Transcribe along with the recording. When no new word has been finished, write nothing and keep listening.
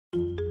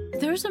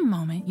There's a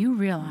moment you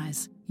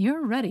realize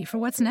you're ready for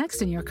what's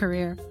next in your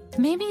career.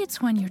 Maybe it's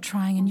when you're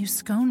trying a new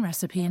scone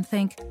recipe and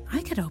think,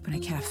 I could open a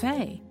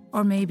cafe.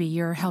 Or maybe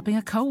you're helping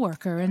a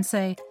coworker and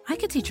say, I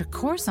could teach a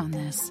course on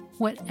this.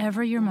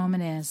 Whatever your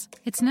moment is,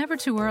 it's never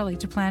too early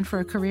to plan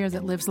for a career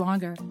that lives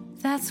longer.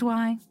 That's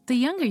why, the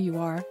younger you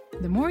are,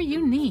 the more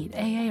you need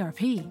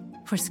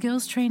AARP. For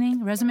skills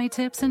training, resume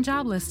tips, and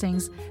job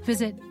listings,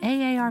 visit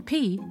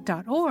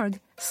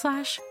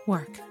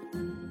aarp.org/work.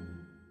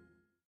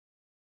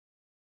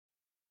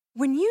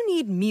 When you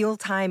need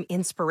mealtime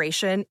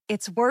inspiration,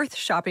 it's worth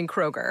shopping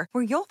Kroger,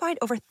 where you'll find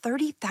over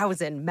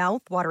 30,000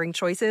 mouth-watering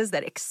choices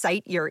that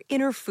excite your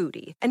inner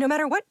foodie. And no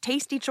matter what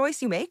tasty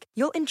choice you make,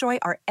 you'll enjoy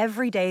our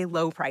everyday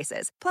low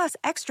prices, plus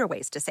extra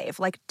ways to save,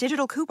 like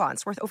digital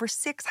coupons worth over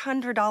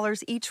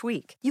 $600 each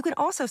week. You can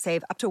also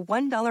save up to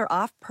 $1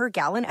 off per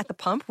gallon at the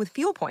pump with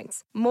fuel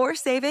points. More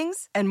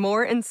savings and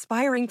more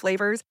inspiring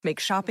flavors make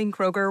shopping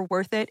Kroger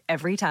worth it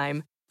every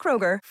time.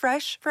 Kroger,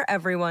 fresh for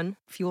everyone.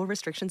 Fuel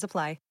restrictions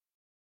apply.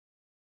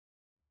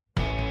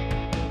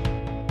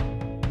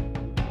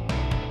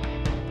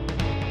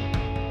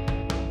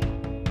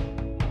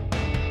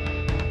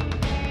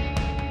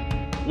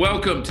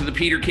 Welcome to the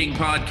Peter King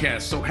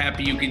Podcast. So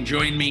happy you can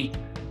join me.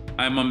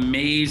 I'm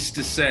amazed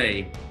to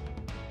say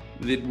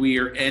that we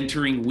are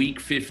entering week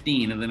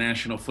 15 of the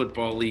National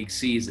Football League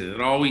season. It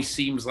always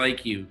seems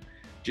like you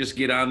just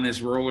get on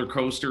this roller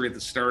coaster at the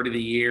start of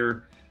the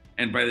year,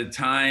 and by the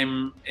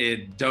time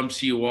it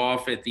dumps you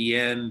off at the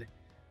end,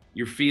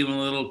 you're feeling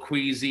a little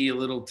queasy, a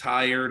little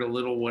tired, a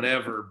little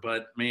whatever,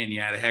 but man,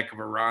 you had a heck of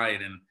a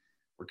ride, and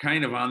we're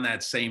kind of on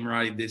that same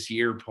ride this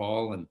year,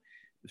 Paul, and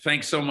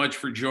thanks so much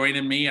for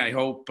joining me. I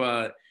hope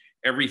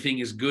everything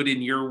is good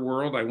in your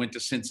world. I went to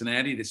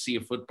Cincinnati to see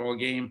a football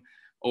game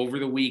over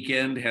the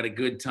weekend, had a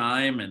good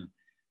time,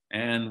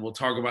 and we'll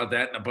talk about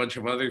that and a bunch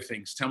of other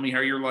things. Tell me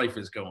how your life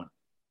is going.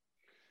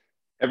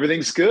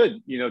 Everything's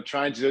good. You know,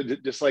 trying to,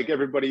 just like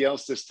everybody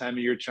else this time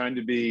of year, trying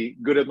to be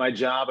good at my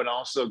job and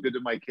also good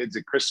to my kids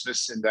at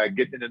Christmas, and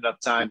getting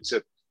enough time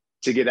to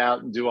get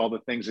out and do all the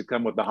things that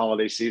come with the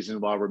holiday season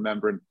while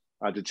remembering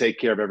to take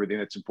care of everything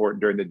that's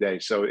important during the day.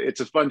 So it's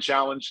a fun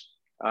challenge.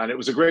 And it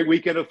was a great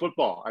weekend of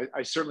football.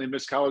 I certainly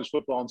missed college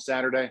football on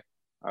Saturday,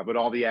 but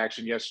all the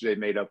action yesterday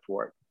made up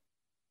for it.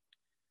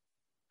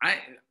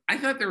 I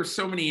thought there were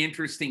so many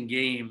interesting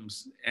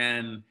games,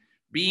 and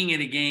being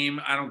in a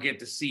game, I don't get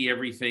to see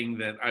everything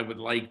that I would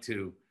like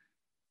to.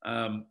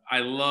 I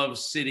love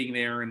sitting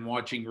there and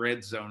watching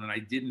Red Zone, and I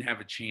didn't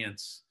have a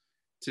chance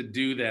to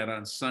do that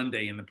on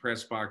Sunday in the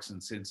press box in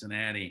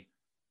Cincinnati.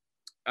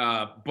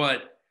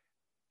 But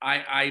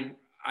I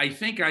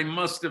think I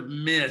must have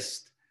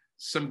missed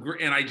some,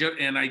 and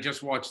I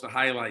just watched the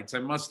highlights. I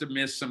must have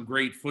missed some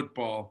great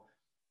football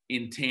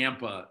in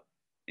Tampa,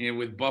 and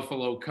with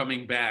Buffalo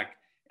coming back.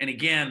 And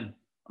again,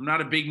 I'm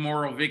not a big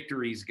moral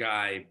victories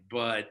guy,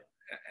 but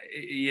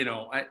you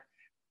know,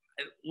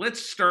 let's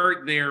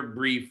start there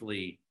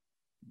briefly,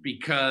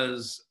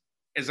 because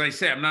as I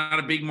say, I'm not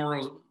a big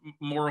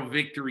moral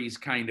victories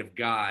kind of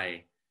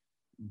guy,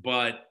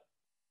 but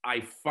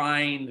I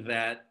find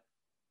that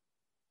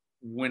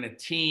when a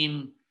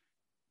team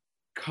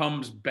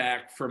comes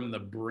back from the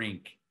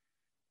brink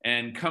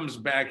and comes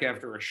back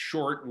after a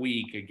short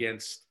week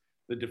against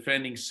the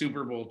defending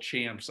Super Bowl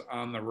champs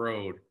on the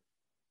road,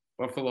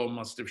 Buffalo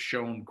must have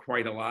shown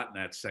quite a lot in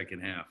that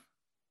second half.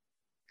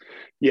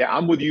 Yeah,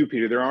 I'm with you,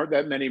 Peter. There aren't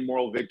that many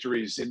moral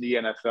victories in the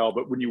NFL,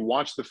 but when you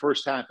watch the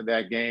first half of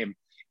that game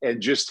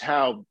and just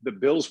how the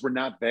Bills were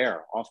not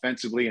there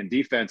offensively and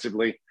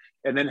defensively,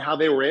 and then how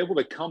they were able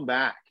to come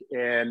back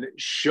and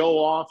show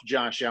off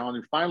Josh Allen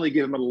and finally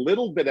give him a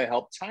little bit of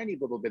help, tiny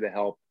little bit of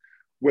help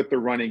with the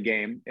running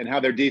game, and how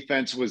their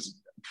defense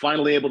was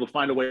finally able to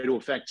find a way to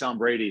affect Tom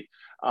Brady.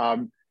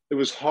 It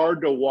was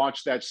hard to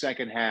watch that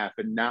second half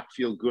and not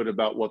feel good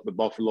about what the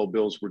Buffalo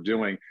Bills were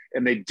doing.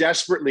 And they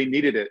desperately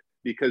needed it,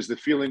 because the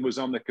feeling was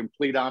on the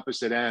complete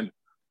opposite end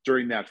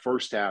during that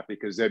first half,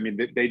 because, I mean,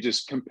 they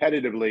just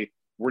competitively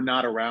were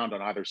not around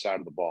on either side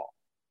of the ball.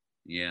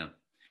 Yeah.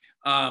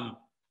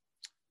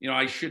 You know,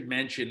 I should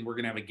mention we're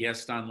going to have a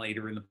guest on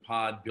later in the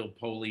pod, Bill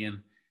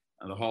Polian,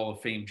 the Hall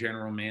of Fame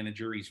general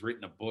manager. He's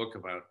written a book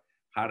about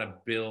how to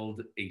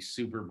build a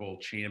Super Bowl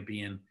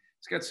champion.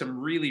 He's got some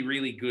really,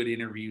 really good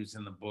interviews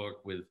in the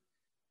book with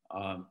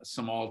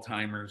some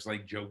all-timers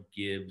like Joe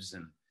Gibbs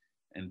and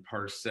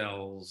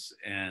Parcells.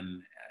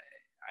 And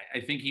I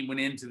think he went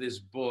into this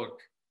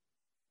book,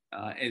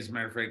 as a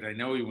matter of fact, I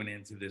know he went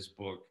into this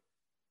book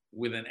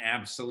with an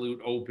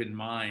absolute open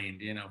mind.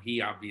 You know, he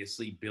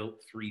obviously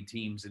built 3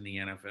 teams in the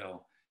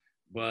NFL,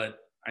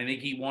 but I think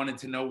he wanted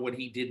to know what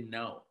he didn't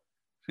know,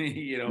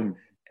 you know,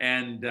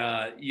 and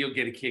you'll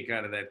get a kick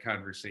out of that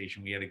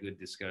conversation. We had a good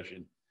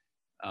discussion,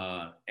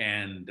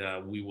 and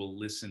we will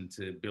listen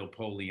to Bill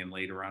Polian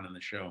later on in the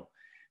show.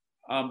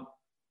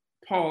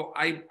 Paul,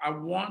 I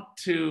want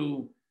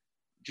to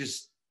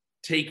just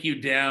take you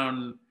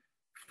down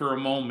for a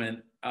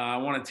moment. I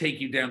want to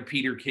take you down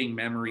Peter King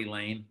memory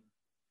lane.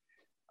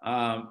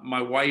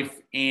 My wife,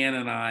 Ann,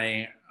 and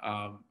I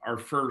our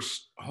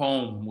first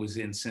home was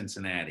in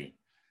Cincinnati.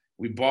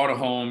 We bought a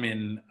home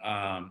in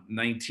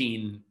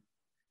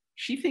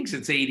she thinks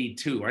it's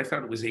 82. I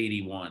thought it was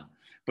 81.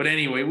 But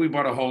anyway, we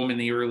bought a home in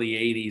the early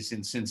 80s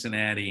in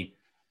Cincinnati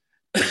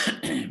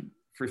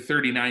for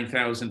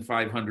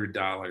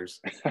 $39,500.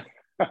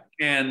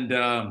 And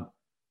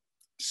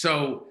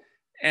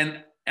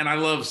and I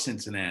love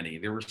Cincinnati.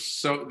 There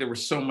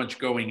was so much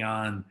going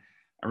on.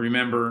 I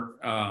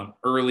remember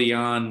early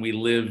on, we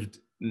lived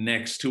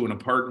next to an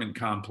apartment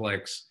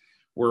complex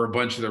where a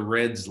bunch of the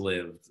Reds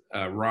lived.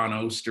 Ron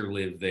Oster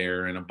lived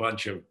there, and a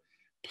bunch of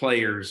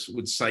players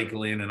would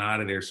cycle in and out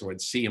of there, so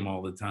I'd see them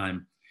all the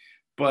time.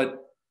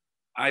 But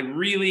I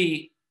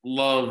really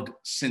loved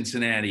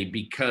Cincinnati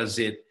because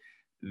it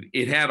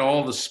had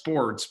all the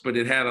sports, but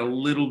it had a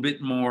little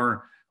bit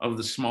more of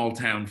the small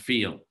town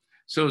feel.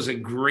 So it was a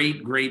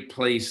great, great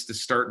place to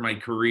start my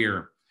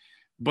career.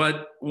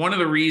 But one of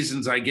the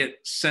reasons I get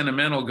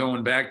sentimental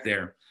going back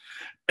there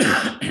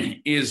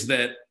is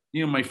that,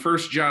 my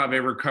first job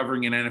ever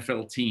covering an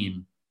NFL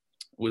team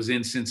was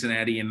in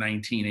Cincinnati in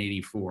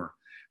 1984.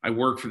 I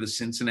worked for the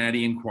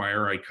Cincinnati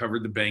Enquirer. I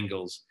covered the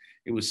Bengals.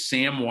 It was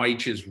Sam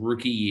Weich's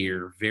rookie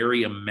year,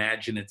 very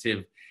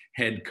imaginative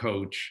head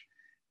coach.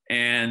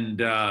 And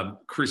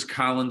Chris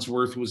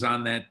Collinsworth was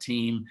on that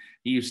team.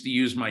 He used to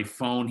use my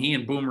phone. He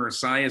and Boomer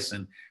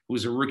Esiason, who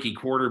was a rookie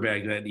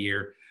quarterback that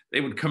year,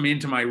 they would come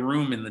into my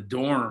room in the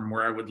dorm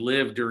where I would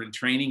live during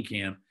training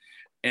camp.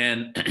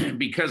 And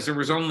because there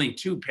was only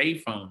 2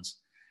 payphones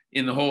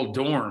in the whole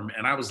dorm,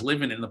 and I was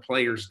living in the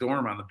players'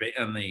 dorm on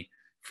the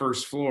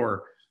first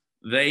floor,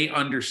 they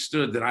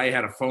understood that I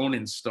had a phone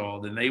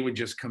installed, and they would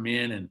just come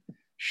in and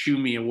shoo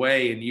me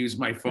away and use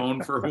my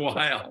phone for a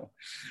while.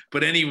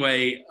 But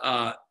anyway,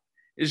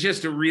 it's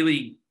just a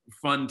really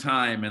fun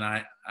time. And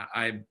I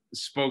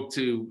spoke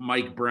to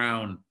Mike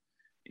Brown,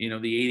 the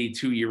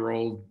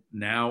 82-year-old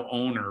now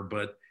owner,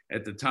 but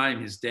at the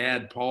time his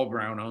dad, Paul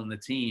Brown, owned the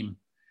team.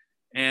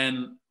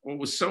 And what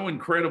was so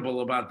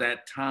incredible about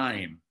that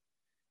time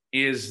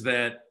is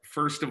that,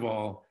 first of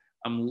all,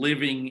 I'm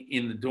living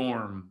in the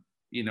dorm,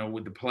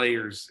 with the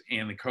players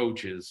and the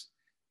coaches.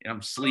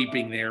 I'm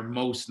sleeping there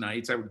most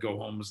nights. I would go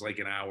home, it was like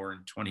an hour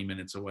and 20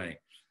 minutes away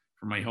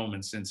from my home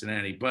in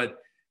Cincinnati. But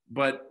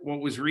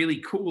what was really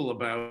cool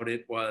about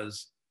it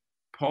was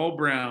Paul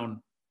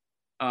Brown,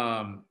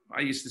 I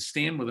used to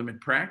stand with him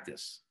at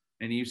practice,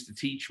 and he used to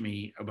teach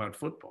me about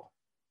football.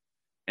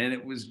 And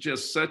it was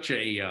just such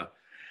a,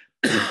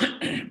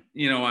 I'm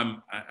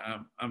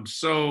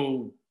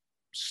so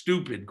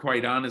stupid,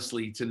 quite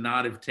honestly, to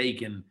not have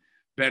taken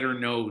better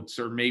notes,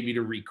 or maybe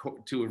to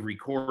have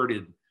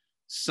recorded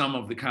some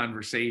of the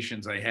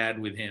conversations I had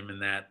with him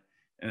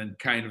and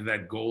kind of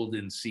that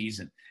golden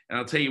season. And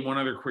I'll tell you one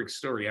other quick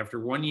story. After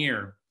 1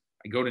 year,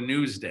 I go to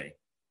Newsday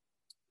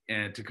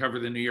and to cover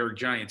the New York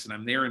Giants, and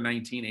I'm there in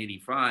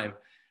 1985.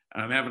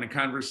 And I'm having a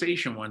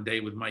conversation one day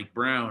with Mike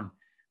Brown,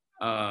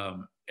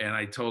 and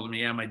I told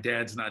him, my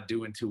dad's not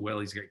doing too well.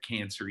 He's got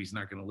cancer. He's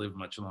not going to live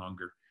much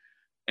longer.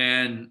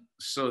 And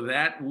so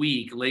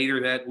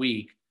later that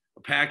week,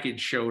 a package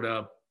showed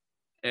up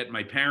at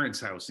my parents'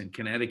 house in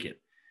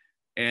Connecticut.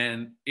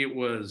 And there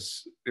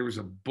was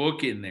a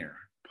book in there,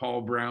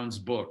 Paul Brown's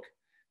book,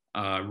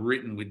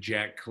 written with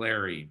Jack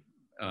Clary,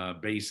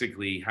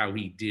 basically how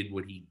he did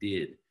what he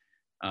did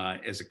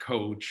as a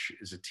coach,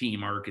 as a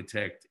team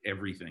architect,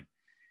 everything.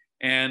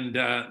 And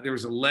there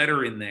was a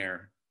letter in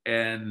there,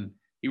 and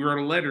he wrote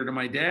a letter to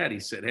my dad. He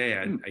said, "Hey,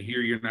 I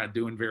hear you're not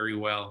doing very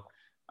well.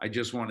 I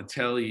just want to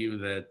tell you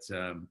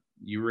that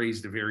you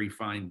raised a very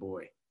fine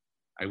boy.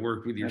 I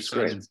worked with your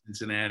son in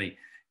Cincinnati."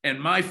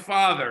 And my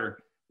father,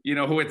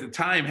 who at the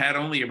time had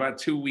only about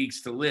 2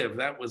 weeks to live,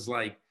 that was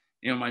like,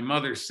 my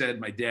mother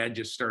said my dad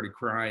just started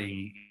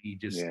crying. He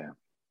just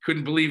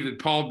couldn't believe that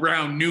Paul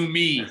Brown knew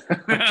me.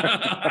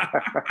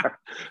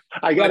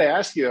 I got to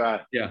ask you,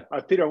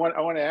 Peter, I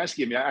want to ask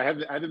you, I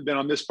haven't been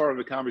on this part of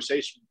the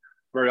conversation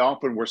very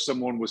often where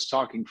someone was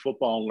talking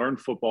football and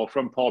learned football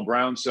from Paul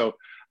Brown. So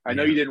I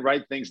know you didn't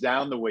write things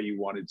down the way you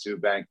wanted to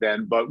back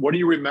then, but what do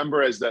you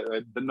remember as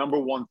the number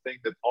one thing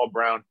that Paul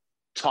Brown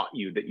taught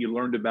you, that you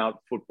learned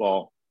about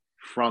football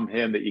from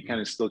him, that you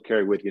kind of still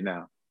carry with you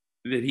now?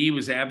 That he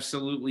was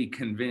absolutely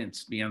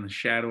convinced, beyond the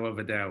shadow of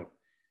a doubt,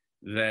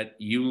 that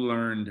you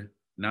learned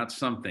not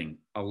something,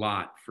 a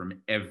lot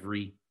from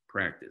every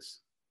practice.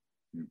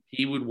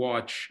 He would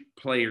watch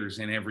players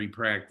in every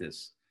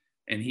practice,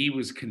 and he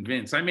was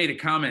convinced. I made a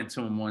comment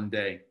to him one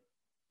day.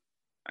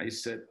 I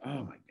said,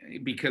 "Oh my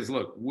God," because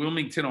look,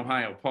 Wilmington,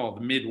 Ohio, Paul,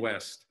 the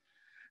Midwest,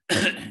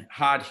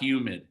 hot,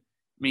 humid.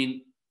 I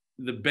mean,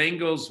 the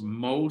Bengals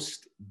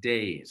most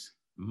days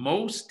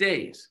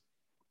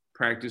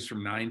practice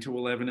from 9 to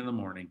 11 in the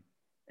morning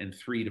and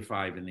 3 to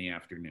 5 in the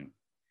afternoon.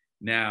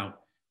 Now,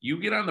 you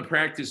get on the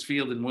practice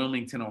field in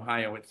Wilmington,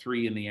 Ohio at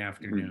 3 in the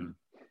afternoon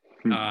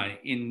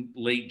in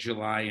late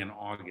July and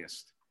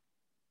August.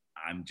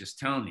 I'm just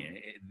telling you,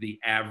 the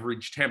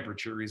average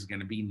temperature is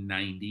going to be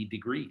 90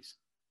 degrees.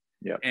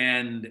 Yep.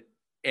 And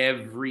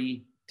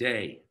every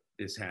day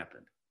this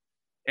happened.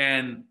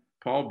 And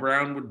Paul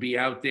Brown would be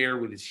out there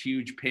with his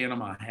huge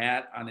Panama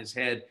hat on his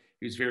head.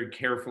 He was very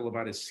careful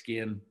about his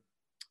skin.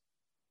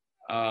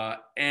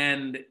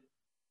 And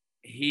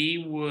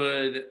he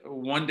would,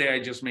 one day I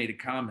just made a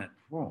comment,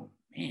 oh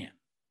man,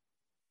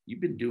 you've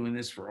been doing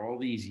this for all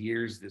these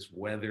years, this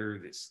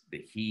weather, the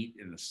heat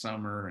in the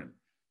summer. And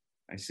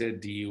I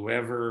said, do you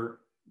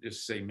ever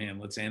just say, man,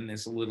 let's end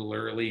this a little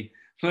early.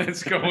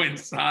 Let's go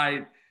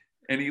inside.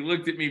 And he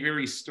looked at me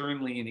very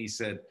sternly and he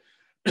said,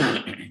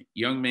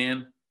 young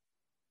man,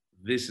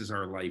 this is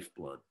our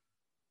lifeblood.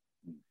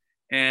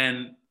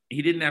 And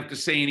he didn't have to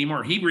say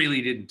anymore. He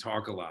really didn't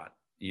talk a lot.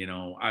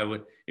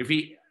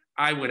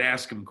 I would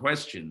ask him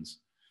questions,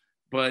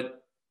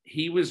 but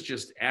he was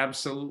just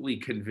absolutely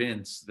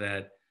convinced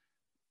that,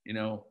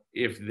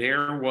 if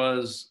there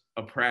was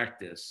a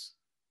practice,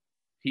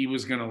 he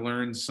was going to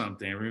learn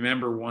something. I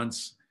remember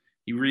once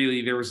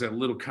there was a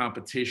little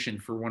competition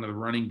for one of the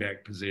running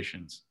back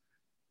positions.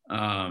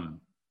 I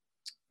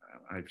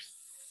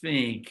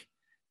think,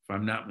 if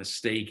I'm not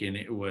mistaken,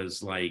 it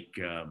was like,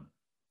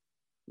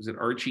 was it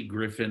Archie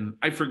Griffin?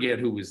 I forget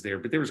who was there,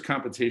 but there was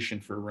competition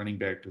for a running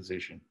back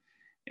position.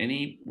 And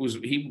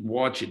he'd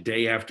watch it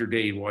day after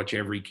day, he'd watch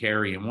every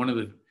carry. And one of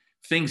the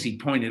things he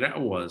pointed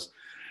out was,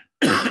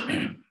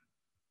 I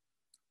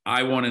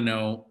want to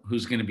know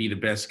who's going to be the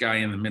best guy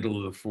in the middle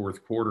of the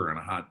fourth quarter on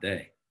a hot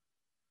day.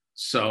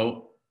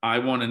 So I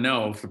want to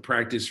know if the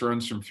practice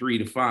runs from 3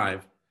 to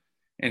 5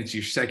 and it's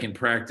your second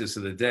practice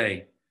of the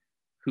day,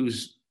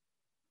 who's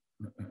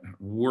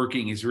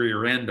working his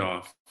rear end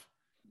off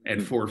at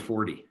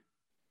 4:40,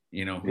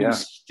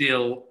 who's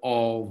still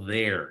all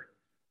there.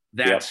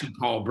 That's who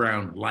Paul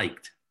Brown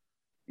liked,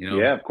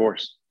 Yeah, of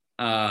course.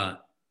 And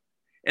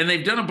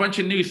they've done a bunch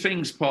of new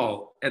things,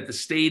 Paul, at the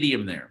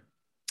stadium there,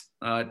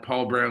 at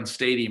Paul Brown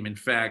Stadium. In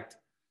fact,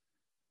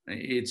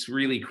 it's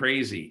really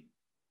crazy.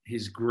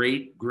 His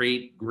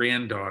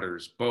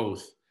great-great-granddaughters,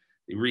 both,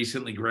 they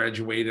recently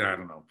graduated, I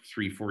don't know,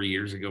 3-4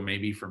 years ago,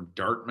 maybe, from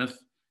Dartmouth.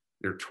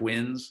 They're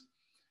twins.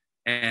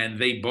 And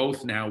they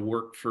both now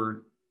work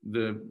for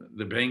the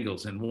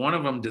Bengals. And one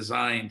of them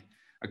designed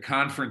a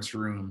conference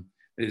room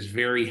that is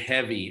very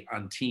heavy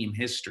on team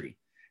history.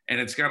 And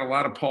it's got a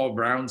lot of Paul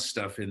Brown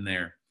stuff in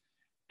there.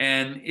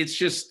 And it's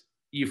just,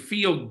 you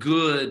feel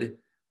good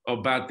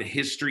about the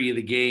history of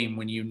the game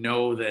when you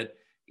know that,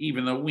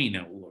 even though we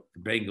know, look,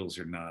 the Bengals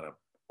are not a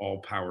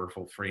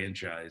all-powerful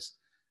franchise,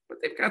 but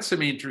they've got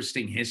some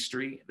interesting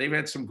history. They've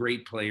had some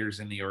great players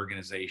in the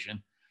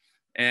organization.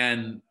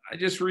 And I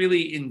just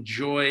really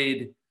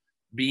enjoyed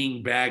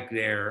being back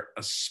there,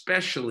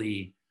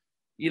 especially,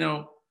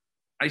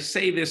 I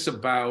say this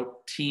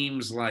about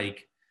teams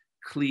like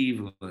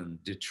Cleveland,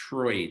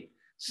 Detroit,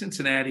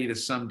 Cincinnati to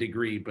some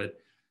degree, but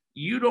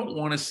you don't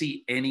want to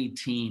see any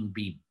team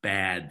be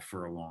bad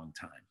for a long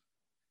time.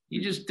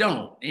 You just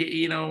don't.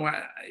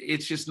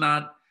 It's just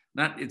not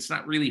it's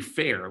not really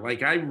fair.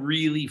 Like, I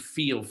really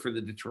feel for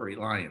the Detroit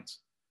Lions.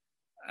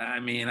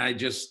 I mean,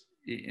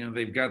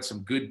 they've got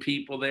some good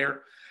people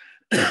there.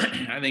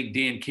 I think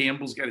Dan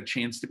Campbell's got a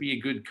chance to be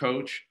a good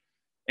coach.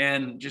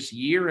 And just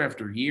year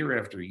after year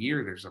after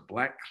year, there's a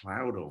black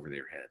cloud over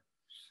their head.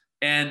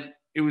 And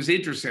it was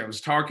interesting. I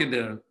was talking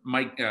to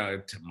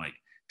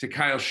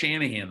Kyle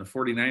Shanahan, the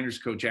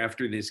 49ers coach,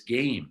 after this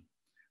game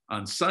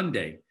on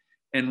Sunday.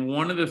 And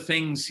one of the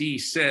things he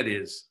said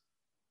is,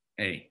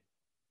 hey,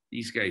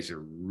 these guys are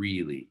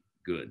really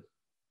good.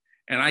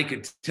 And I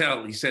could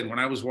tell, he said, when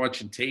I was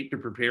watching tape to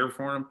prepare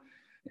for him,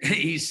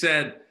 he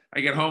said,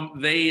 I got home,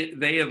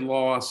 they had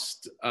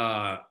lost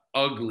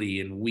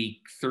ugly in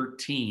week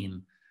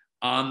 13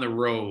 on the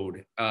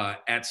road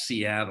at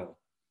Seattle.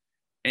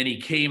 And he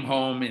came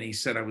home and he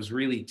said, I was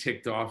really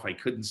ticked off. I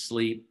couldn't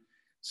sleep.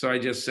 So I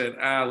just said,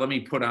 let me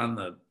put on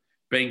the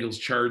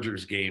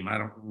Bengals-Chargers game. I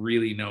don't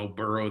really know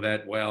Burrow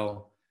that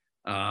well.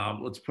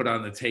 Let's put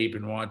on the tape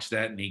and watch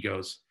that. And he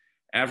goes,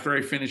 after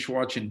I finished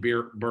watching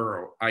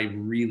Burrow, I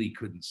really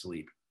couldn't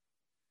sleep.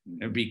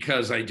 And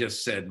because I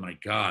just said, my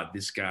God,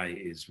 this guy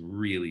is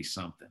really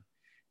something.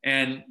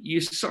 And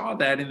you saw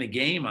that in the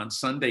game on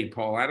Sunday,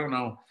 Paul. I don't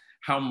know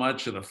how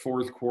much of the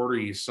fourth quarter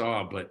you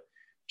saw, but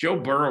Joe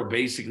Burrow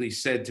basically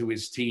said to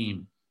his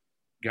team,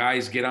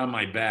 guys, get on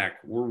my back.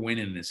 We're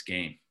winning this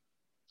game.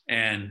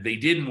 And they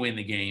didn't win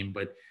the game,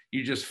 but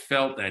you just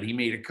felt that. He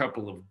made a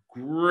couple of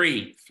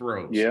great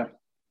throws. Yeah.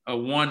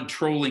 One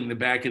trolling the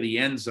back of the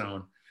end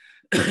zone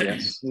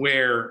yes.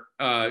 where,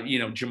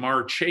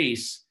 Jamar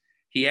Chase,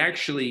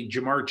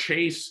 Jamar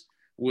Chase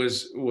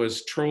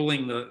was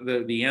trolling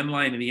the end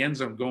line of the end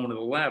zone going to the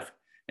left,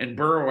 and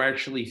Burrow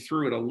actually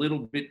threw it a little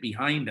bit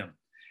behind him.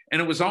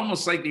 And it was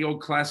almost like the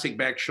old classic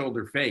back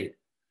shoulder fade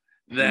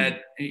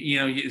that,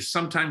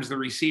 sometimes the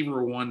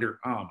receiver will wonder,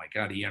 oh my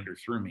God, he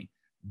underthrew me.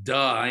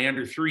 Duh, I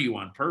underthrew you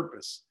on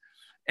purpose.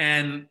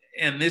 And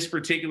this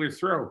particular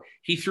throw,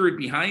 he threw it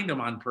behind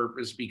him on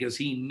purpose because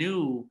he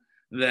knew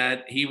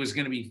that he was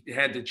going to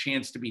had the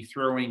chance to be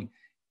throwing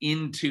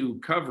into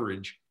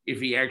coverage if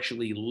he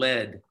actually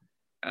led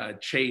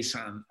Chase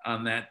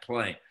on that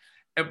play.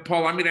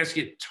 Paul, I'm going to ask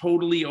you a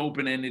totally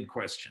open-ended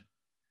question.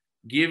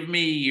 Give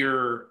me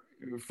your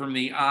from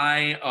the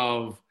eye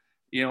of,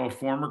 a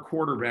former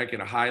quarterback at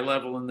a high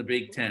level in the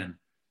Big Ten,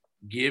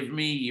 give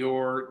me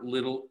your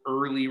little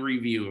early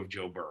review of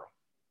Joe Burrow.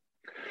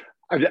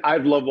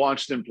 I've loved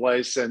watching him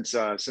play since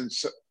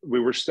we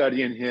were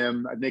studying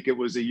him. I think it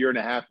was a year and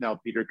a half now,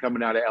 Peter,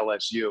 coming out of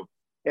LSU.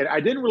 And I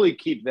didn't really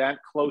keep that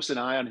close an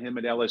eye on him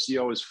at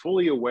LSU. I was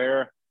fully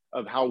aware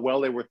of how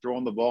well they were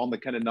throwing the ball and the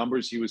kind of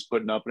numbers he was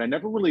putting up. And I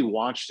never really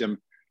watched him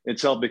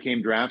until it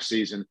became draft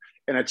season.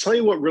 And I tell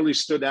you what really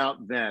stood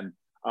out then.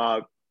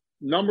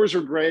 Numbers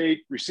are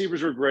great,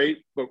 receivers are great,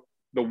 but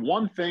the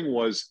one thing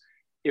was,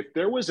 if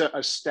there was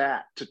a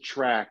stat to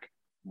track,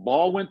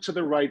 ball went to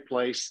the right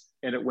place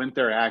and it went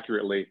there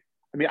accurately.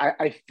 I mean,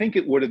 I think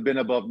it would have been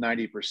above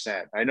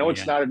 90%. I know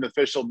it's not an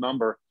official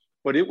number,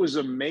 but it was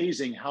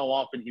amazing how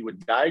often he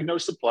would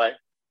diagnose the play,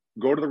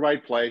 go to the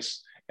right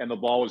place, and the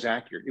ball was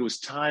accurate. It was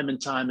time and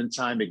time and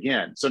time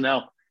again. So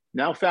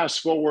now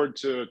fast forward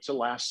to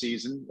last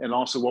season and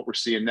also what we're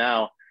seeing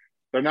now.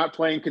 They're not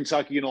playing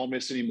Kentucky and Ole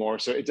Miss anymore,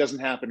 so it doesn't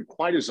happen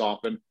quite as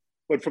often.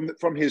 But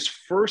from his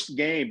first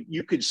game,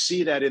 you could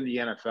see that in the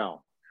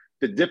NFL.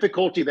 The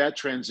difficulty of that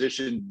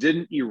transition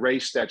didn't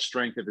erase that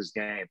strength of his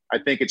game. I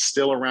think it's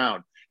still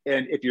around.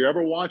 And if you're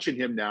ever watching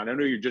him now, and I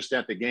know you're just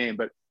at the game,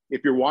 but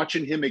if you're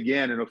watching him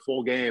again in a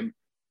full game,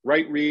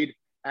 right read,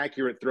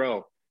 accurate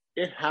throw,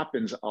 it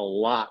happens a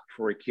lot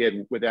for a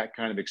kid with that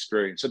kind of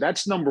experience. So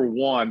that's number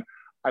one.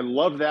 I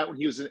love that when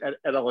he was at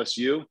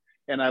LSU,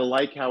 and I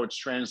like how it's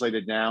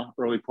translated now,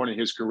 early point in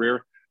his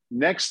career.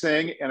 Next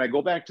thing, and I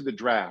go back to the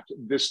draft,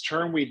 this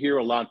term we hear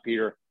a lot,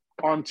 Peter,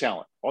 arm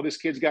talent. All these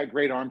kids got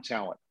great arm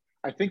talent.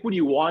 I think when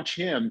you watch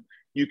him,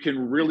 you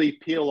can really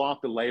peel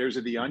off the layers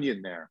of the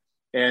onion there.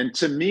 And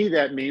to me,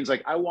 that means,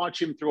 like, I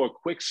watch him throw a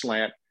quick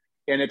slant,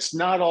 and it's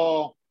not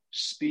all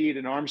speed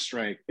and arm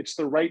strength. It's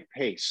the right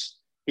pace.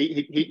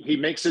 He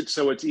makes it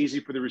so it's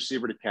easy for the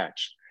receiver to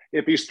catch.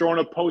 If he's throwing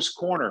a post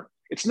corner,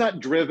 it's not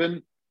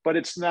driven, but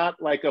it's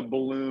not like a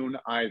balloon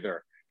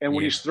either. And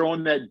when he's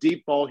throwing that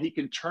deep ball, he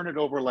can turn it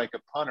over like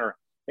a punter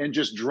and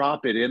just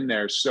drop it in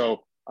there.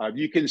 So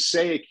you can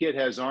say a kid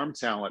has arm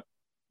talent.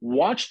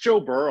 Watch Joe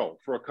Burrow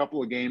for a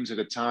couple of games at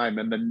a time,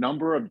 and the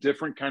number of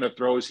different kind of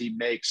throws he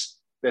makes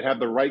that have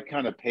the right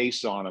kind of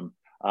pace on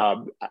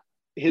them.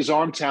 His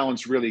arm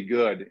talent's really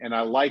good. And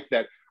I like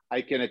that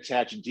I can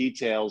attach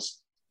details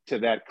to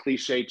that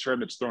cliche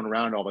term that's thrown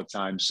around all the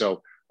time.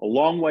 So a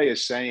long way of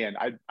saying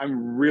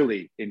I'm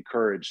really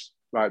encouraged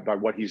by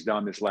what he's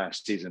done this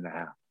last season and a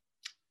half.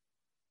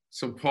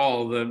 So,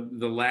 Paul,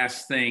 the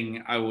last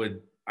thing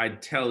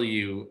I'd tell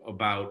you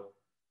about,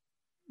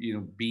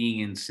 being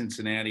in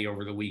Cincinnati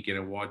over the weekend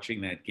and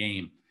watching that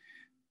game,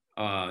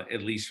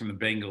 at least from the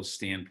Bengals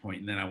standpoint,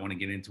 and then I want to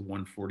get into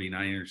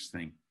 149ers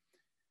thing.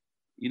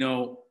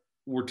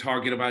 We're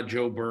talking about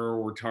Joe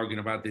Burrow. We're talking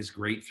about this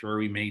great throw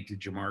he made to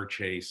Jamar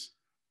Chase.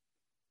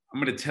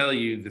 I'm going to tell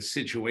you the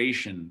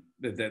situation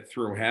that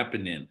throw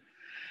happened in.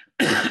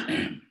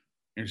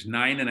 There's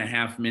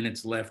 9.5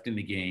 minutes left in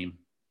the game.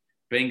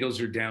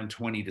 Bengals are down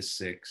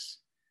 20-6.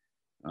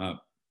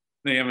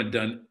 They haven't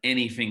done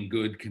anything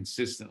good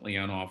consistently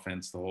on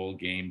offense the whole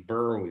game.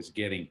 Burrow is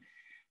getting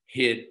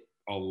hit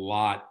a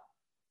lot.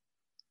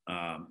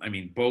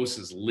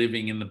 Bosa's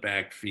living in the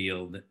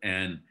backfield.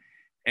 And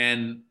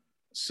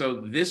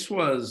so this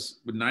was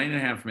with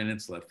 9.5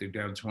 minutes left. They're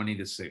down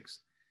 20-6.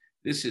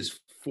 This is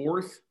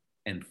 4th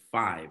and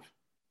 5.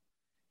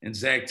 And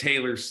Zach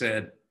Taylor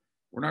said,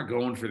 we're not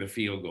going for the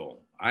field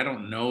goal. I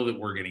don't know that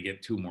we're going to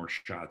get 2 more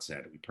shots at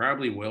it. We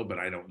probably will, but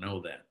I don't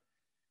know that.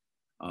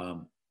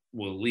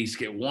 We'll at least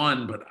get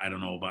 1, but I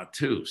don't know about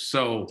 2.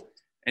 So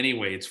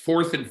anyway, it's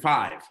 4th and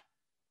 5.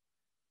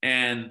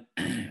 And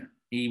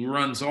he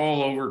runs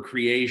all over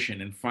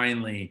creation. And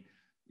finally,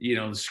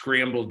 the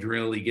scramble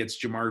drill, he gets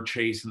Jamar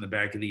Chase in the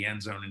back of the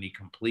end zone and he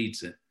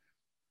completes it.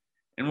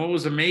 And what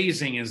was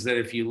amazing is that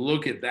if you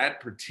look at that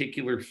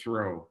particular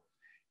throw,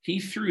 he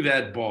threw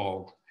that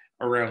ball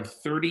around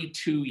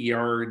 32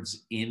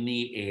 yards in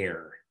the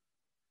air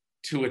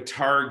to a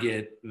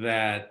target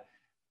that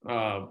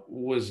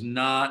was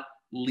not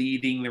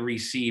leading the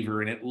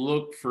receiver. And it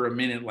looked for a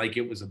minute like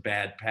it was a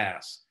bad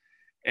pass.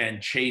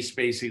 And Chase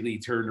basically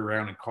turned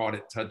around and caught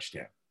it,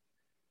 touchdown.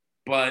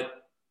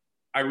 But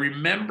I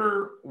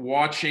remember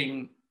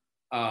watching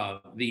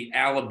the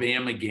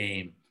Alabama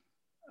game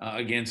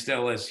against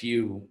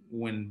LSU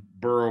when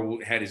Burrow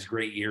had his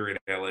great year at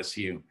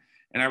LSU.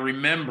 And I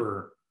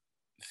remember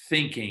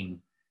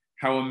thinking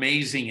how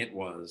amazing it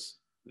was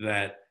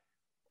that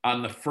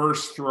on the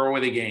first throw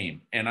of the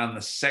game and on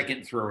the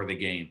second throw of the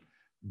game,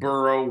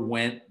 Burrow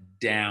went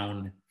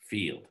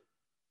downfield.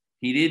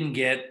 He didn't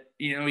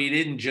he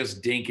didn't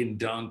just dink and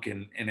dunk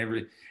and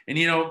everything.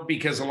 And,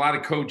 because a lot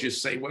of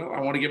coaches say, well, I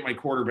want to get my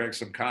quarterback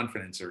some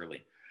confidence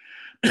early.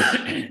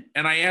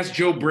 And I asked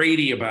Joe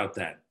Brady about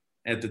that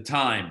at the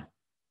time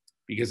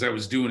because I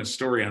was doing a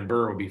story on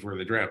Burrow before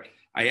the draft.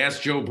 I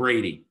asked Joe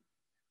Brady,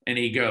 and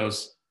he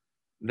goes,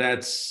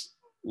 that's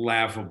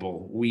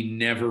laughable. We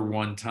never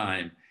one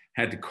time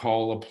had to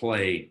call a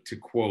play to,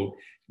 quote,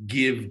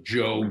 give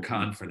Joe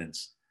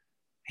confidence.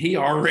 he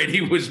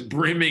already was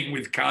brimming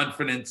with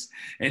confidence,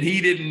 and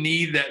he didn't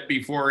need that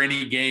before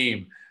any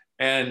game.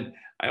 And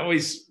I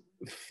always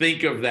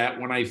think of that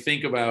when I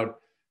think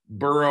about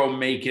Burrow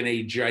making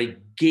a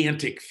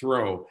gigantic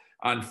throw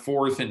on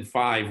 4th and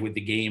 5 with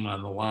the game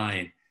on the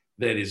line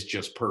that is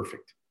just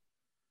perfect.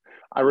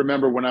 I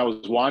remember when I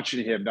was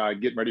watching him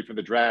getting ready for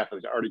the draft,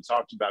 I already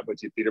talked about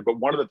with you, Peter, but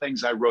one of the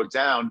things I wrote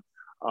down,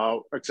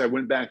 because I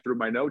went back through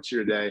my notes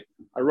here today,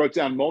 I wrote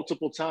down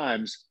multiple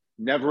times,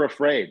 never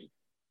afraid.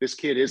 This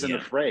kid isn't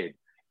afraid.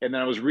 And then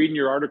I was reading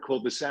your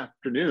article this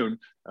afternoon,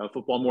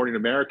 Football Morning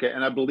America,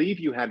 and I believe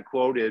you had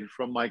quoted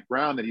from Mike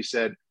Brown that he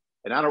said,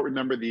 and I don't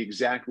remember the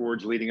exact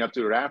words leading up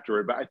to it or after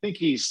it, but I think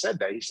he said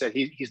that. He said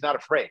he's not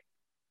afraid.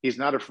 He's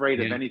not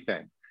afraid of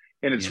anything.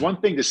 And it's one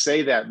thing to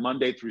say that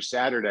Monday through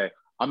Saturday,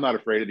 I'm not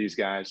afraid of these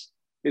guys.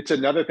 It's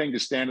another thing to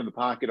stand in the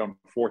pocket on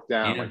 4th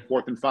down, like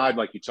 4th and 5,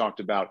 like you talked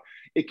about.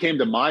 It came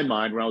to my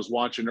mind when I was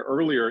watching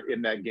earlier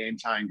in that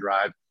game-tying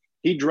drive.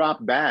 He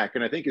dropped back,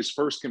 and I think his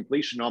first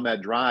completion on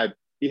that drive,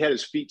 he had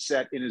his feet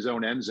set in his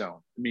own end zone.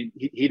 I mean,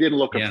 he didn't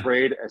look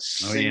afraid a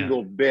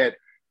single bit,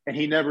 and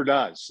he never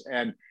does.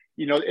 And,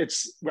 you know,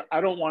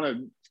 I don't want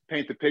to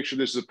paint the picture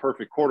this is a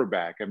perfect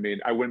quarterback. I mean,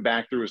 I went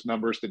back through his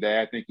numbers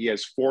today. I think he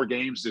has 4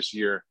 games this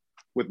year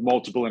with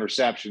multiple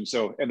interceptions.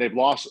 So, and they've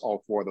lost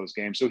all 4 of those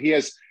games. So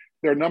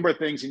there are a number of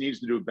things he needs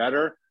to do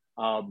better,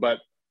 but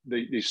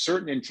the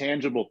certain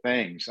intangible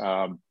things,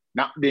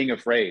 not being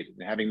afraid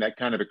and having that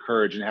kind of a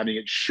courage and having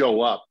it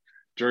show up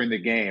during the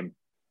game,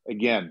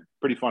 again,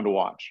 pretty fun to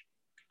watch.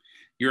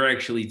 You're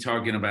actually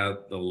talking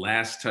about the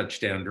last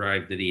touchdown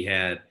drive that he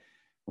had,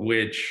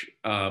 which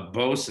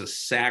Bosa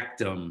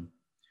sacked him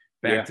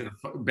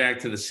back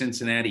to the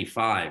Cincinnati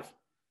 5.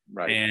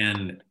 Right.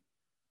 And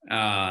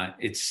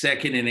it's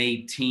 2nd and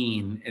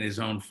 18 at his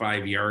own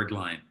 5-yard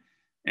line.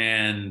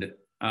 And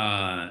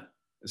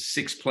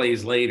 6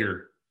 plays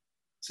later,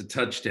 it's a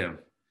touchdown.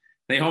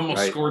 They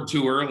almost scored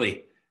too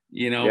early,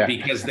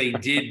 because they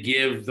did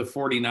give the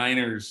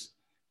 49ers,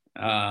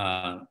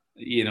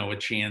 a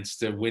chance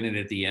to win it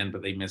at the end,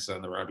 but they missed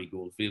on the Robbie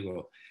Gould field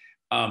goal.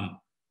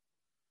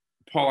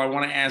 Paul, I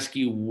want to ask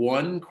you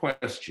one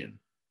question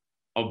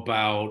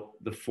about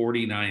the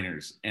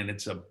 49ers, and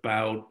it's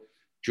about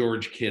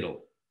George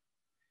Kittle.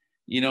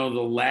 The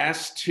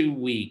last 2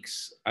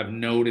 weeks, I've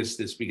noticed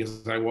this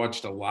because I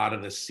watched a lot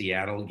of the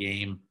Seattle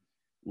game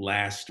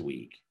last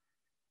week.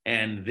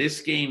 And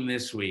this game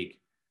this week,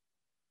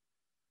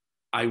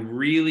 I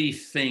really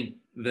think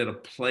that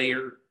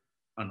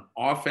an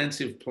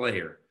offensive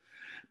player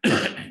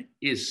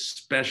is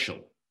special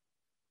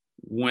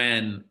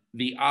when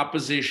the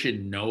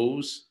opposition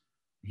knows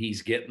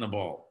he's getting the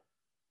ball.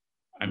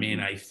 I mean,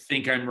 I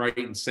think I'm right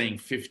in saying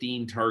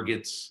 15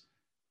 targets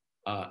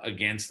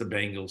against the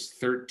Bengals,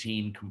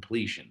 13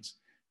 completions,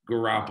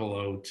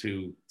 Garoppolo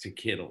to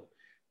Kittle.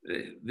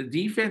 The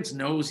defense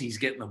knows he's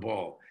getting the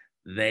ball.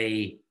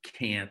 They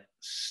can't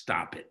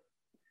stop it.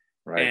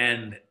 Right.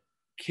 And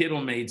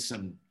Kittle made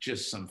some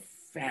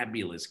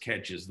fabulous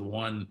catches. The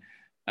one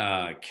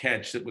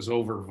catch that was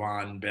over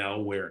Von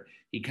Bell where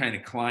he kind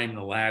of climbed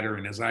the ladder.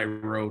 And as I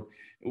wrote,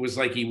 it was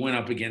like he went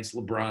up against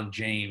LeBron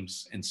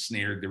James and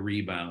snared the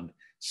rebound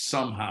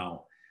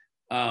somehow.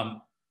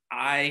 I've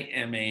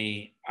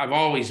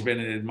always been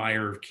an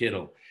admirer of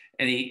Kittle,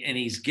 and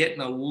he's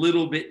getting a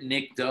little bit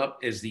nicked up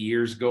as the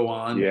years go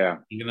on. Yeah.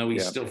 Even though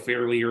he's still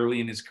fairly early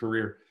in his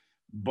career,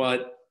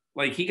 but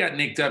like he got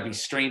nicked up. He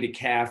strained a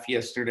calf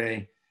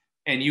yesterday,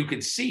 and you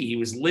could see he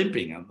was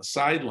limping on the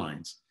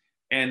sidelines,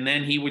 and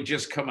then he would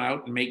just come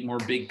out and make more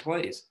big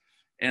plays.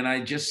 And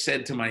I just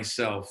said to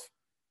myself,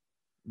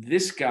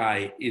 this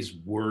guy is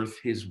worth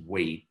his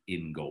weight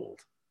in gold.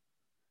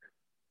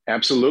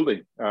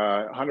 Absolutely.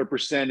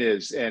 100%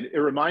 is. And it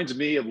reminds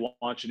me of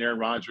watching Aaron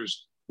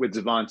Rodgers with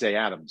Devontae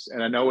Adams.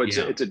 And I know it's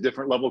a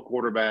different level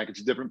quarterback. It's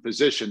a different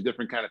position,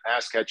 different kind of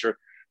pass catcher.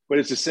 But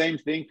it's the same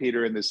thing,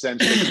 Peter, in the sense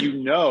that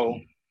you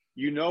know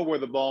where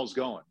the ball's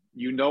going.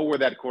 You know where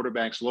that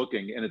quarterback's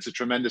looking. And it's a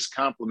tremendous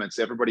compliment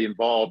to everybody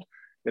involved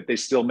that they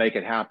still make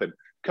it happen.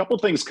 A couple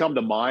things come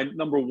to mind.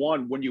 Number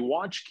one, when you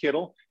watch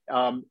Kittle,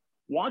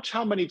 watch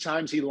how many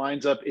times he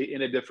lines up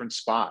in a different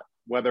spot,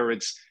 whether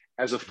it's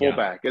as a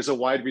fullback, as a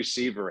wide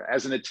receiver,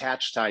 as an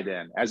attached tight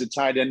end, as a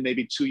tight end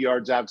maybe 2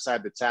 yards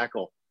outside the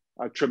tackle.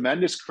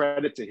 Tremendous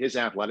credit to his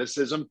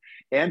athleticism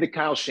and to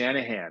Kyle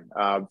Shanahan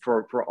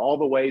for all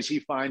the ways he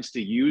finds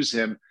to use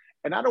him.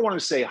 And I don't want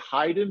to say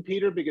hide him,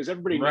 Peter, because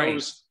everybody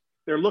knows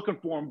they're looking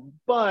for him,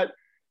 but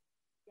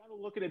you got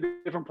to look at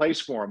a different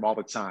place for him all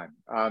the time.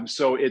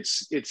 So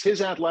it's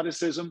his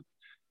athleticism.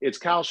 It's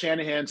Kyle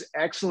Shanahan's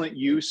excellent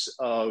use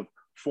of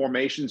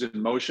formations and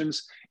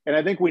motions. And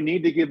I think we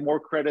need to give more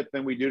credit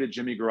than we do to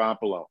Jimmy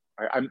Garoppolo.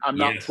 I'm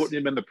not putting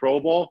him in the Pro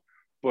Bowl,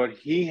 but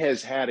he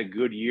has had a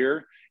good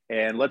year.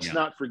 And let's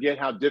not forget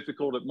how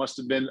difficult it must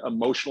have been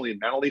emotionally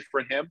and mentally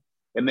for him.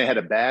 And they had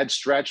a bad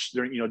stretch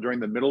during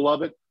the middle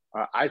of it.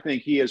 I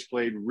think he has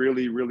played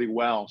really, really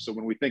well. So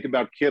when we think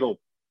about Kittle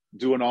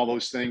doing all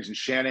those things and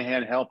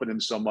Shanahan helping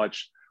him so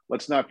much,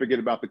 let's not forget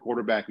about the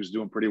quarterback who's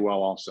doing pretty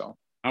well also.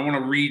 I want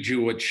to read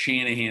you what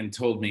Shanahan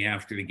told me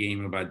after the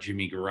game about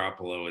Jimmy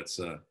Garoppolo. It's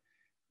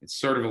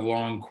sort of a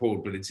long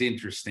quote, but it's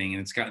interesting,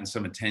 and it's gotten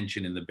some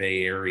attention in the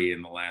Bay Area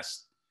in the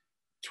last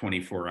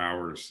 24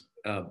 hours.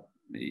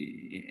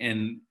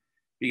 And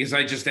because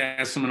I just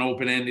asked him an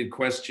open-ended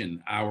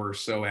question hour or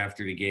so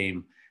after the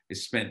game. I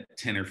spent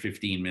 10 or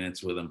 15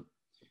 minutes with him.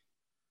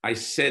 I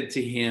said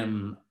to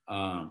him,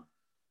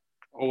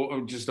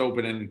 just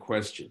open-ended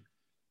question.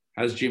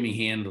 How's Jimmy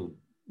handled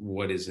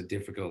what is a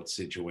difficult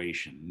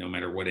situation, no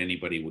matter what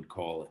anybody would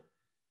call it?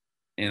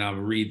 And I'll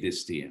read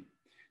this to you.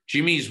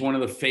 Jimmy's one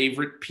of the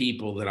favorite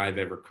people that I've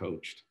ever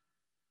coached.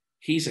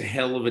 He's a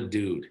hell of a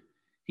dude.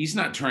 He's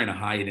not trying to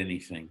hide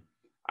anything.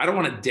 I don't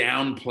want to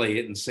downplay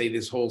it and say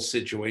this whole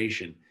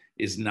situation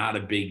is not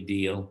a big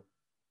deal.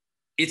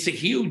 It's a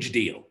huge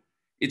deal.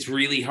 It's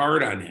really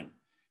hard on him.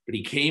 But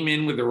he came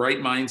in with the right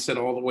mindset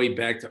all the way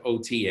back to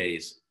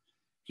OTAs.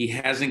 He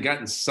hasn't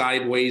gotten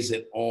sideways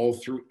at all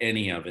through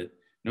any of it.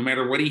 No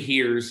matter what he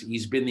hears,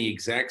 he's been the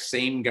exact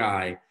same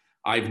guy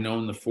I've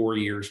known the 4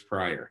 years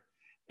prior.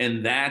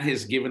 And that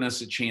has given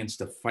us a chance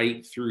to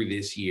fight through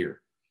this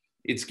year.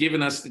 It's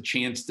given us the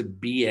chance to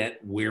be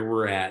at where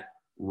we're at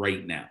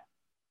right now.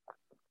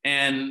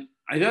 And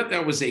I thought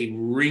that was a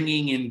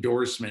ringing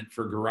endorsement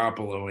for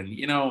Garoppolo. And,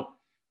 you know,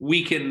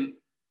 we can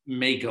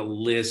make a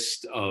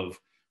list of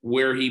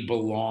where he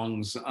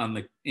belongs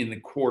in the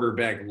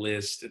quarterback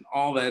list and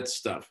all that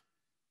stuff.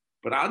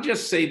 But I'll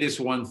just say this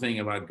one thing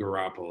about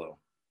Garoppolo,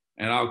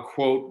 and I'll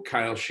quote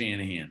Kyle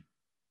Shanahan.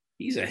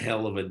 He's a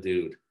hell of a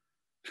dude.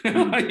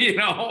 You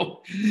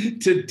know,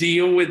 to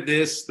deal with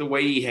this the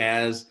way he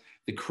has,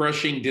 the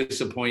crushing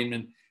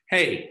disappointment.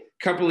 Hey,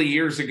 a couple of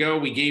years ago,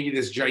 we gave you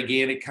this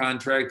gigantic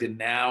contract, and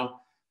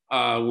now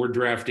we're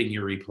drafting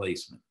your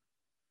replacement.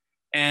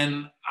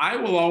 And I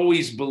will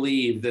always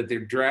believe that they're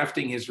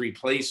drafting his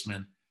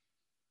replacement.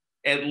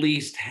 At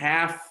least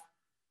half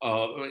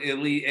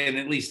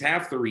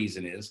the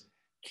reason is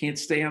can't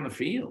stay on the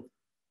field.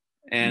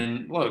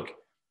 And look,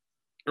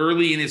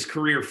 early in his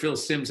career, Phil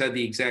Simms had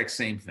the exact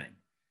same thing.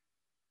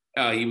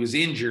 He was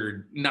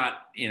injured,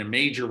 not in a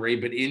major way,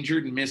 but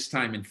injured and missed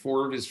time in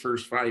 4 of his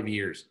first 5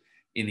 years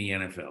in the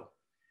NFL.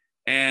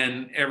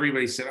 And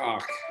everybody said, oh,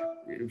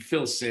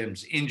 Phil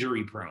Simms,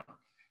 injury prone.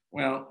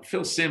 Well,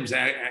 Phil Simms,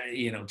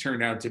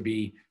 turned out to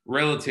be,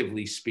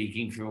 relatively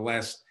speaking, for the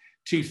last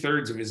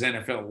 2/3 of his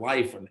NFL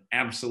life, an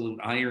absolute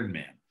Iron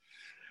Man.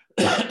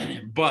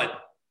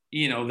 But,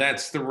 you know,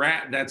 that's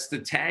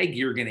the tag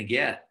you're going to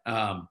get.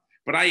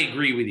 But I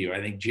agree with you.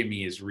 I think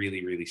Jimmy is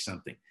really, really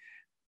something.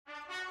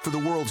 For the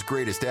world's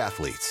greatest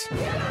athletes,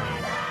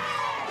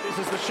 this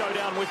is the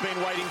showdown we've been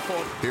waiting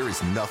for. There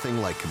is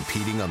nothing like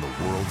competing on the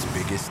world's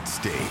biggest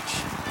stage.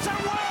 It's a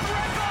world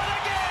record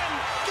again!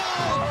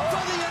 Gold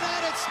for the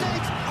United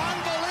States!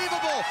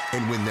 Unbelievable!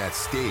 And when that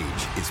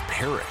stage is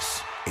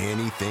Paris,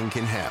 anything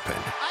can happen.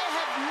 I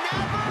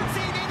have never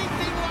seen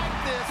anything like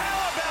this.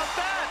 How about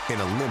that?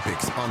 An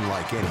Olympics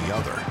unlike any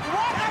other.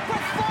 What a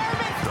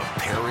performance! The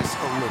Paris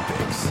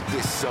Olympics,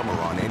 this summer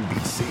on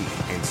NBC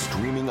and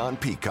streaming on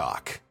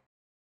Peacock.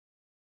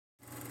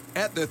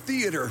 At the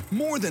theater,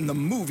 more than the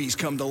movies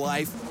come to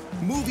life.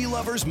 Movie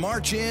lovers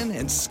march in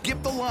and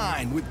skip the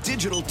line with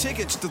digital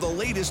tickets to the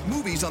latest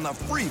movies on the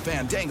free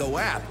Fandango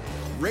app.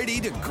 Ready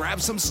to grab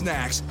some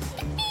snacks.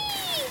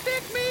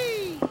 Pick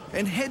me!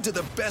 And head to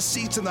the best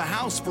seats in the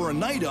house for a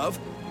night of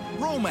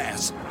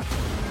romance,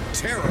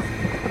 terror,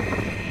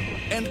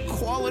 and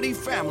quality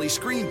family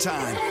screen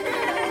time.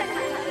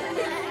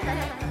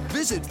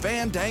 Visit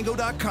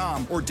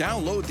Fandango.com or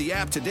download the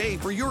app today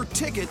for your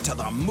ticket to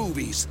the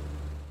movies.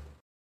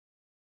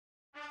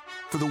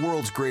 For the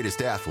world's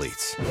greatest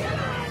athletes,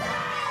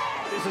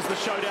 This is the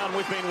showdown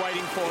we've been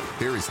waiting for.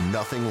 there is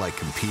nothing like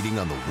competing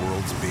on the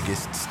world's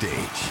biggest stage.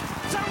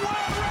 It's a world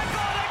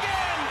record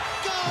again!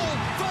 Gold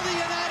for the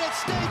United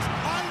States!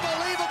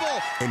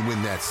 Unbelievable! And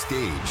when that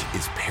stage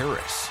is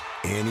Paris,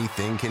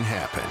 anything can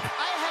happen.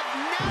 I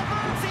have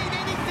never seen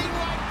anything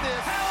like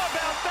this. How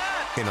about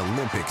that? An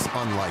Olympics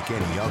unlike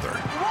any other.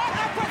 What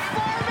a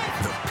performance!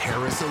 The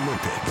Paris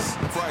Olympics,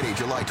 Friday,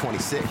 July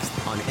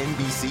 26th on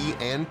NBC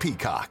and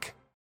Peacock.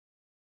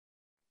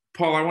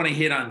 Paul, I want to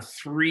hit on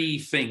 3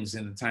 things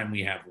in the time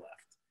we have left.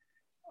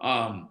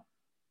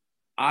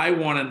 I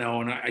want to know,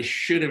 and I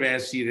should have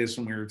asked you this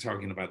when we were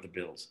talking about the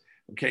Bills.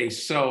 Okay,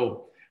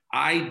 so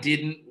I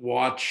didn't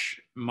watch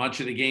much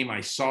of the game.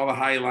 I saw the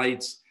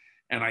highlights,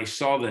 and I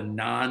saw the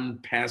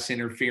non-pass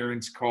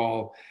interference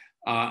call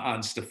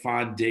on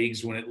Stephon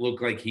Diggs when it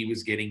looked like he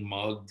was getting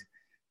mugged.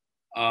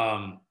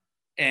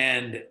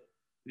 And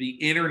the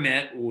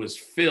internet was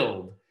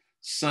filled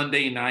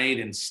Sunday night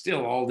and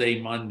still all day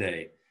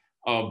Monday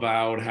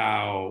about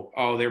how,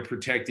 they're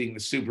protecting the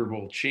Super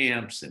Bowl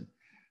champs and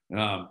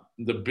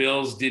the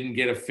Bills didn't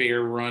get a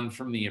fair run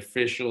from the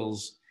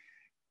officials.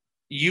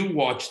 You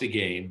watched the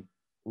game.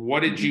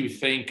 What did you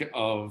think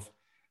of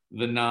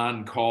the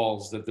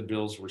non-calls that the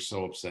Bills were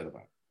so upset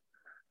about?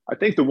 I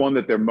think the one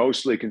that they're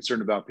mostly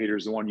concerned about, Peter,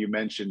 is the one you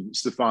mentioned,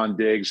 Stephon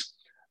Diggs.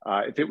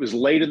 If it was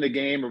late in the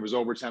game or was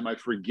overtime, I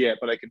forget,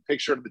 but I can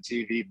picture it on the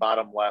TV,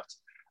 bottom left.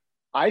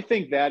 I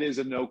think that is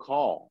a no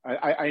call.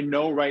 I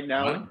know right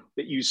now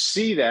that you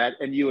see that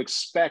and you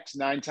expect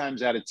 9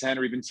 times out of 10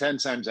 or even 10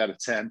 times out of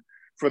 10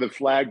 for the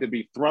flag to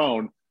be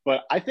thrown.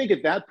 But I think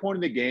at that point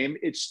in the game,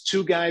 it's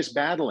two guys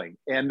battling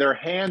and their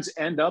hands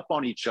end up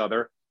on each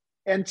other.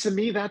 And to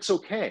me, that's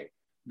okay.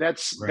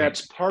 That's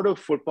part of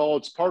football.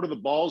 It's part of the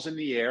balls in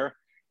the air.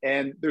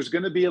 And there's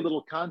going to be a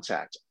little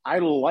contact. I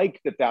like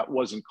that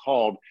wasn't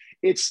called.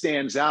 It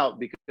stands out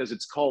because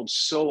it's called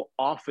so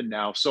often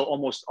now, so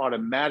almost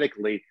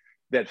automatically,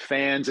 that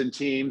fans and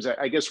teams,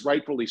 I guess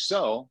rightfully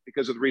so,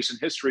 because of the recent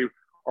history,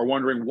 are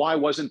wondering why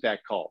wasn't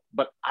that called?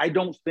 But I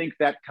don't think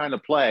that kind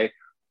of play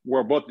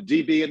where both the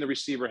DB and the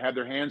receiver have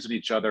their hands on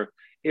each other,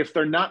 if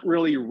they're not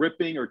really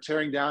ripping or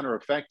tearing down or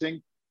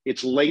affecting,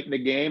 it's late in the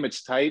game,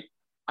 it's tight.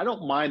 I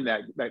don't mind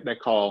that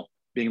call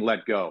being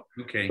let go.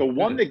 Okay. The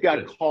one that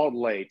got called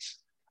late,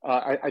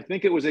 I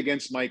think it was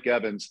against Mike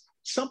Evans.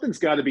 Something's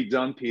got to be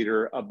done,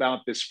 Peter,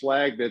 about this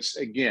flag that's,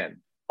 again,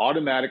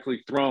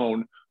 automatically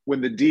thrown when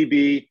the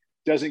DB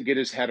doesn't get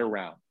his head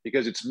around,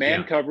 because it's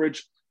man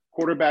coverage.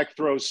 Quarterback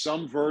throws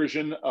some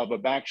version of a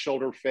back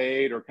shoulder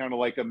fade or kind of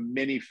like a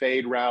mini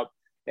fade route.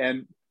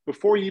 And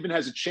before he even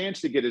has a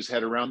chance to get his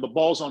head around, the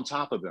ball's on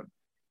top of him.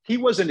 He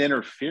wasn't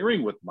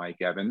interfering with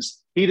Mike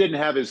Evans. He didn't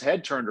have his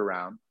head turned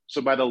around.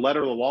 So by the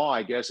letter of the law,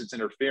 I guess it's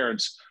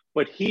interference,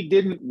 but he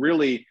didn't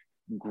really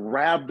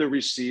grab the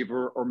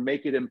receiver or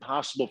make it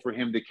impossible for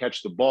him to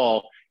catch the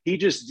ball. He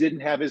just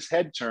didn't have his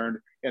head turned,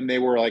 and they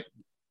were like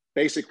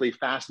basically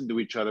fastened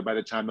to each other by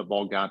the time the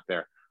ball got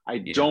there. I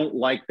don't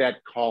like that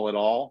call at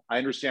all. I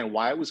understand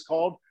why it was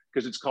called,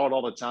 because it's called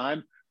all the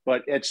time,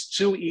 but it's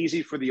too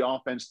easy for the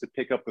offense to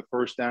pick up the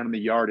first down in the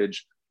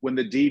yardage when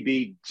the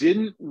DB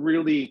didn't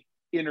really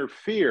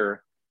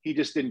interfere. He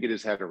just didn't get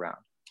his head around.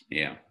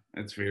 Yeah,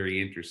 that's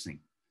very interesting.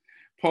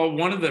 Paul,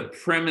 one of the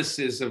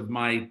premises of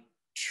my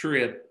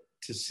trip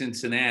to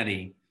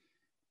Cincinnati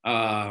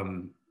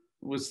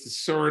was to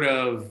sort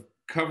of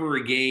cover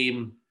a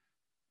game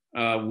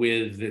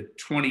with the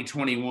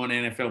 2021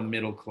 NFL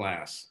middle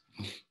class.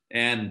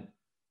 And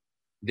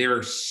there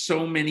are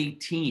so many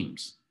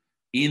teams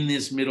in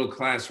this middle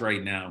class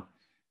right now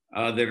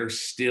that are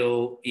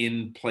still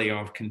in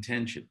playoff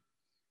contention.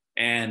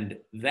 And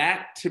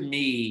that to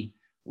me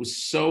was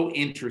so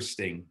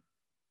interesting,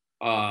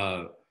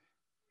 to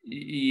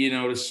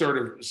sort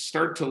of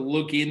start to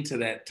look into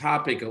that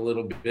topic a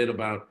little bit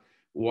about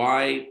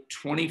why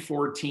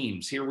 24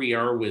 teams, here we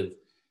are with,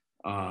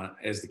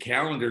 as the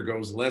calendar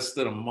goes, less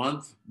than a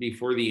month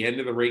before the end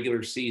of the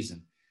regular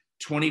season,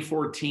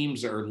 24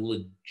 teams are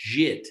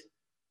legit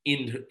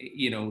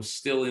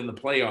still in the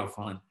playoff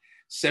hunt.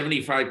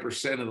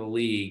 75% of the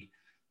league,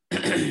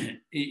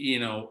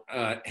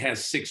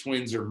 has 6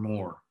 wins or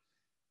more.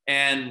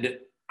 And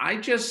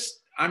I'm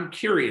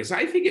curious.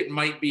 I think it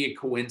might be a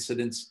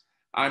coincidence.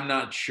 I'm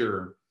not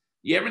sure.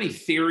 You have any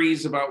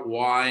theories about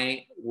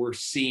why we're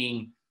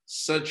seeing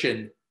such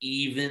an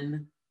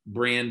even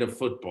brand of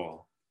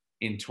football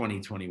in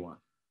 2021?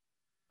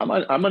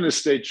 I'm going to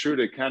stay true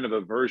to kind of a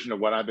version of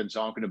what I've been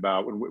talking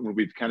about when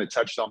we've kind of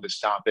touched on this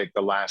topic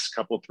the last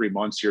 3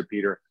 months here,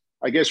 Peter.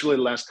 I guess really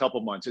the last couple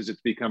of months, as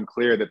it's become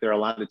clear that there are a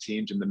lot of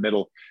teams in the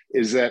middle,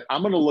 is that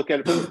I'm going to look at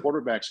it from the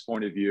quarterback's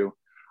point of view.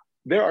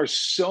 There are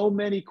so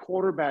many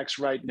quarterbacks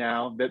right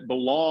now that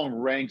belong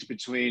ranked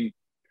between,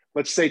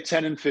 let's say,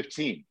 10 and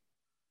 15.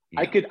 Yeah.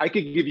 I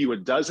could give you a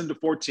dozen to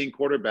 14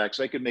 quarterbacks.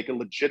 I could make a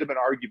legitimate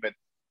argument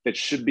that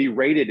should be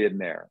rated in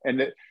there. And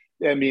that,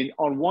 I mean,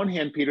 on one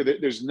hand, Peter,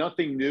 there's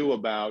nothing new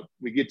about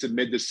we get to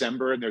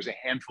mid-December and there's a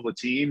handful of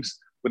teams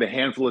with a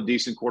handful of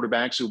decent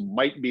quarterbacks who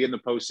might be in the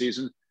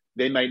postseason.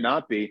 They might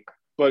not be,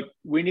 but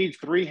we need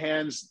 3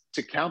 hands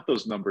to count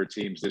those number of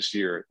teams this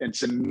year. And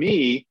to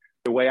me,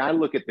 the way I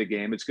look at the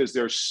game, it's because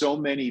there's so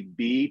many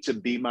B to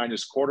B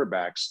minus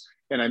quarterbacks.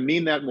 And I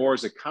mean that more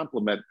as a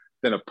compliment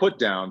than a put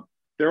down.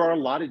 There are a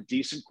lot of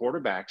decent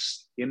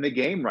quarterbacks in the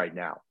game right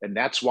now. And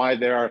that's why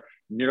there are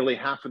nearly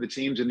half of the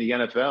teams in the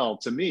NFL,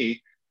 to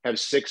me, have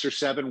 6 or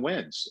 7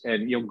 wins.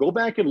 And, go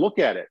back and look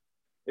at it.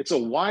 It's a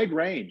wide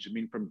range. I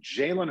mean, from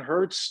Jalen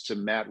Hurts to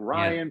Matt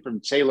Ryan, from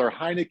Taylor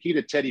Heineke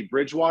to Teddy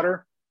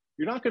Bridgewater.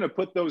 You're not going to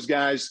put those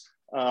guys,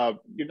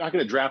 you're not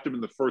going to draft them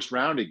in the first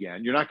round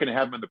again. You're not going to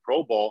have them in the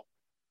Pro Bowl.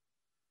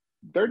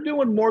 They're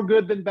doing more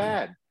good than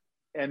bad.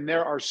 And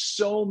there are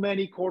so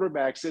many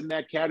quarterbacks in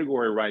that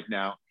category right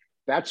now.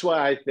 That's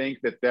why I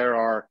think that there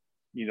are,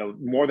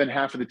 more than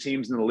half of the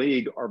teams in the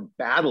league are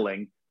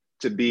battling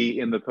to be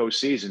in the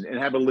postseason and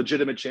have a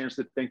legitimate chance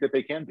to think that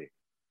they can be.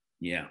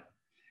 Yeah.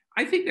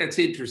 I think that's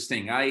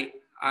interesting. I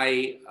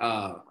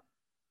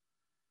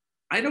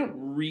don't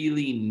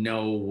really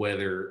know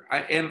whether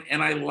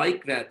and I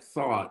like that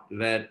thought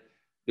that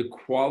the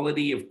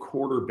quality of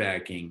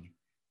quarterbacking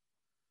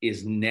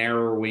is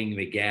narrowing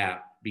the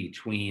gap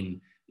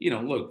between,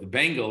 look, the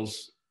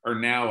Bengals are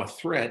now a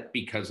threat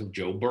because of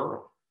Joe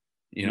Burrow,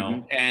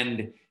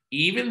 and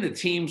even the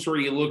teams where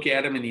you look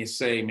at him and you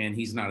say, man,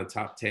 he's not a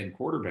top 10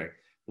 quarterback,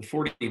 the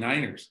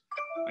 49ers.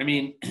 I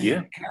mean,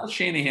 Kyle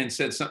Shanahan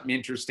said something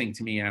interesting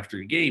to me after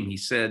the game. He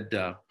said,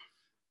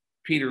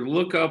 Peter,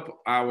 look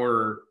up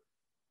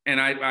and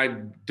I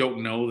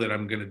don't know that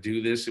I'm going to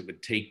do this. It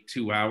would take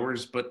 2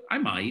 hours, but I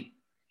might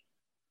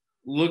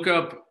look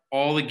up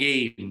all the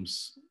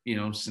games,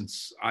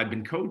 since I've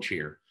been coach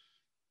here.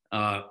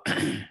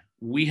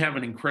 We have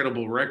an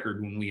incredible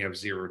record when we have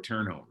 0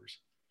 turnovers.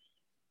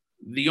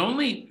 The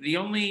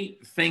only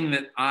thing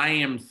that I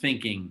am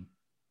thinking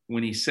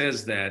when he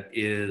says that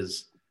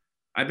is,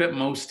 I bet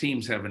most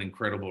teams have an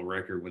incredible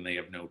record when they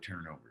have no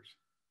turnovers.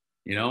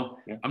 Yeah.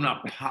 I'm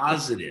not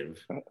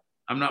positive,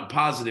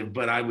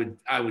 but I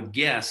would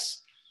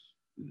guess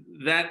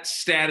that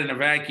stat in a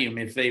vacuum,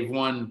 if they've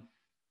won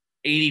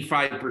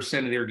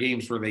 85% of their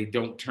games where they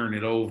don't turn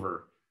it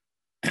over,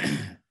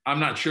 I'm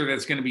not sure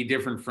that's going to be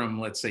different from,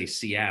 let's say,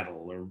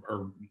 Seattle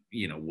or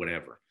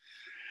whatever.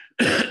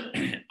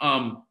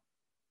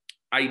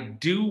 I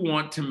do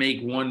want to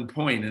make one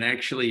point, and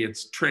actually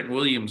it's Trent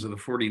Williams of the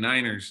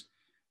 49ers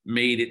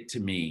made it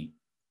to me.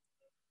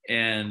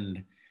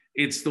 And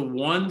it's the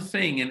one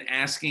thing in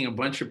asking a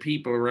bunch of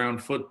people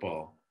around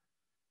football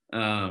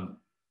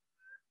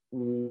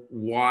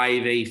why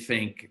they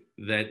think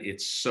that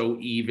it's so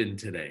even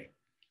today.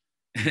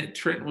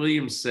 Trent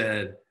Williams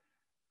said,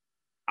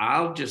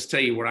 I'll just tell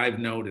you what I've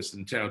noticed.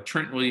 Until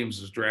Trent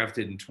Williams was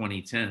drafted in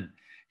 2010.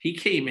 He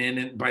came in,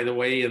 and by the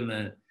way, in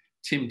the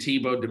Tim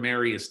Tebow,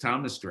 Demaryius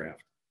Thomas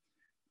draft,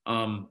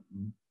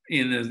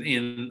 in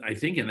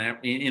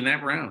that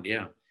round,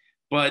 yeah.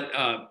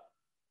 But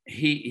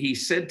he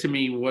said to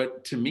me,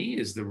 what to me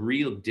is the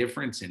real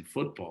difference in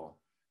football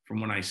from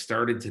when I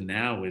started to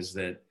now is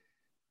that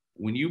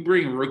when you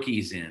bring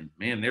rookies in,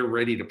 man, they're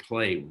ready to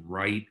play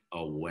right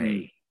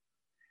away.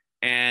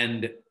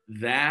 And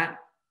that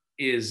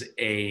is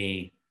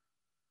a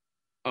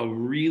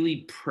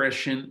really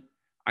prescient,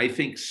 I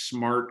think,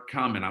 smart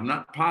comment. I'm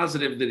not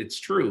positive that it's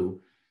true,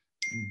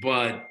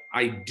 but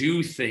I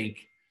do think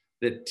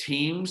that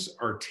teams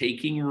are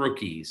taking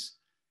rookies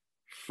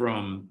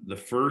from the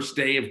first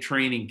day of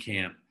training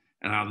camp.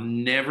 And I'll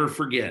never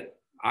forget,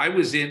 I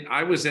was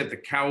at the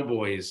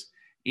Cowboys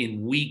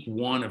in week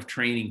 1 of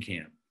training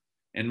camp.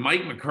 And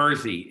Mike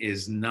McCarthy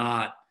is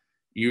not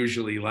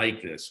usually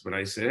like this, but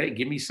I said, hey,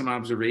 give me some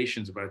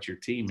observations about your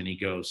team. And he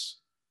goes,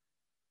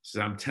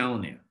 I'm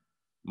telling you,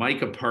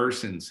 Micah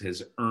Parsons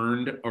has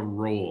earned a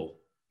role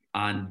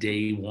on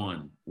day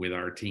 1 with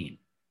our team.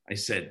 I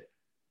said,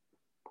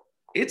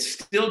 it's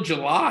still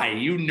July.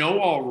 You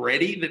know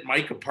already that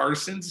Micah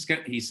Parsons is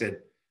going to, he said,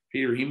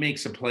 Peter, he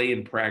makes a play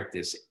in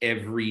practice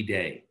every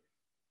day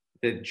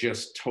that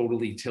just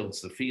totally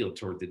tilts the field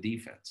toward the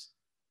defense.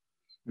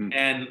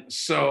 And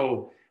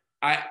so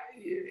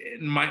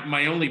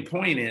my only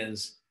point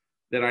is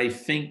that I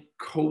think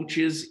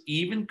coaches,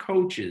 even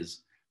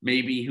coaches,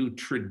 maybe who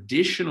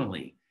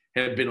traditionally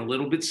have been a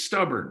little bit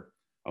stubborn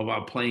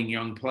about playing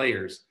young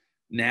players,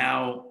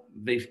 now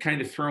they've kind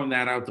of thrown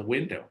that out the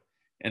window.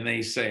 And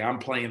they say, I'm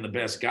playing the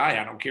best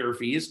guy. I don't care if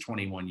he is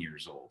 21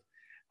 years old.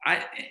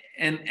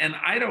 And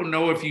I don't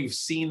know if you've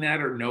seen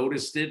that or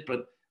noticed it,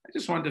 but I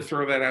just wanted to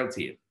throw that out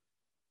to you.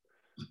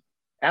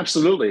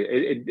 Absolutely.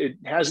 It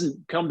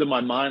hasn't come to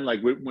my mind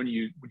like when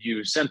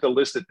you sent the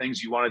list of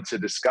things you wanted to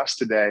discuss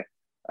today.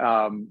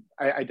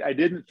 I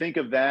didn't think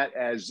of that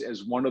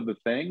as one of the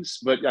things,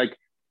 but like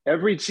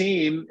every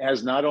team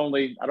has not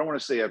only, I don't want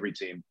to say every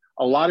team,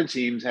 a lot of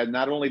teams had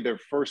not only their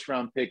first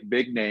round pick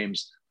big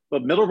names,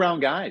 but middle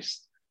round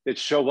guys that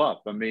show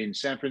up. I mean,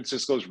 San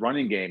Francisco's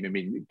running game,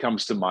 it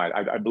comes to mind.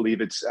 I believe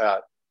it's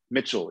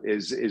Mitchell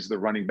is the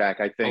running back,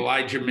 I think.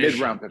 Elijah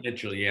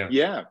Mitchell, yeah.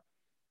 Yeah.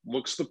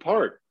 Looks the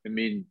part. I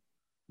mean,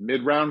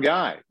 mid-round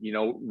guy,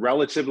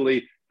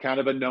 relatively kind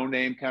of a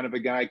no-name kind of a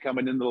guy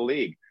coming into the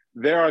league.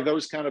 There are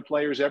those kind of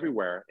players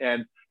everywhere.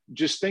 And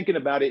just thinking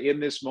about it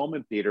in this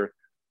moment, Peter,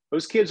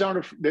 those kids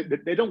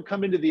they don't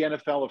come into the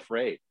NFL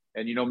afraid.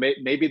 And,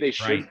 maybe they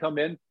should come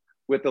in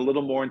with a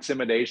little more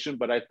intimidation,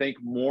 but I think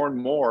more and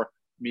more,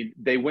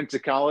 they went to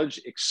college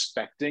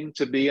expecting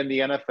to be in the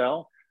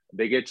NFL.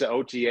 They get to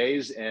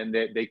OTAs and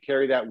they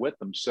carry that with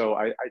them. So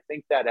I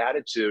think that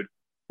attitude,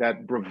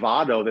 that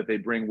bravado that they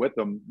bring with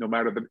them, no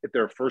matter if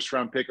they're a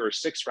first-round pick or a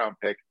sixth-round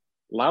pick,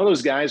 a lot of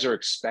those guys are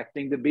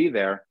expecting to be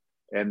there,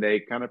 and they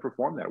kind of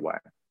perform that way.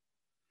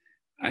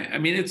 I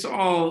mean, it's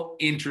all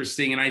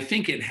interesting, and I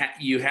think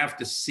you have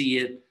to see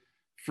it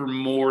for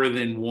more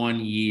than 1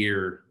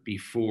 year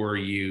before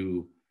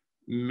you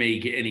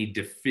make any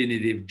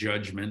definitive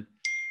judgment.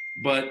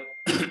 But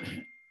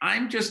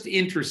I'm just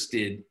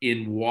interested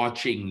in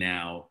watching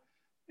now,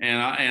 and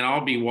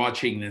I'll be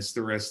watching this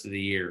the rest of the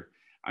year.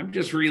 I'm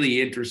just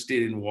really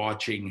interested in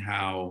watching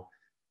how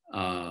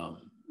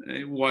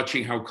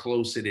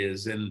close it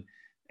is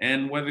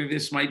and whether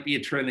this might be a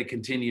trend that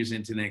continues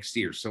into next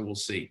year. So we'll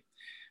see.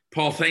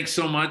 Paul, thanks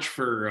so much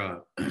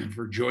for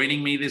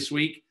joining me this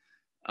week.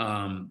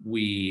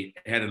 We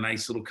had a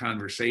nice little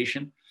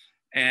conversation,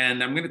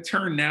 and I'm going to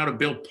turn now to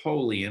Bill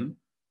Polian,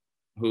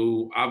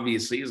 who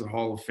obviously is a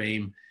Hall of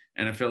Fame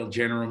NFL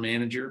general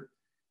manager.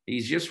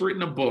 He's just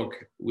written a book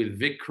with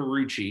Vic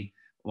Carucci,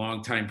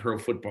 longtime pro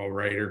football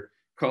writer,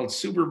 called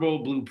Super Bowl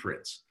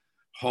Blueprints.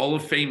 Hall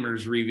of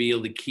Famers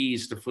reveal the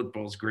keys to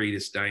football's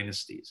greatest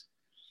dynasties.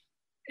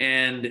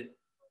 And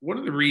one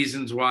of the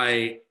reasons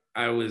why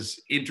I was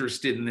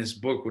interested in this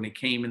book when it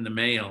came in the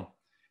mail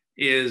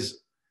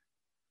is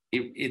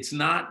it's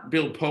not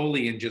Bill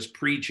Polian just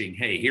preaching,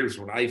 hey, here's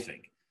what I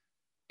think.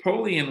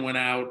 Polian went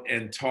out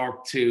and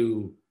talked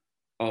to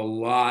a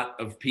lot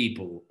of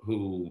people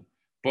who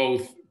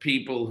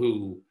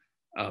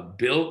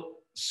built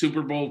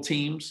Super Bowl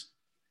teams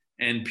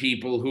and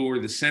people who were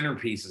the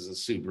centerpieces of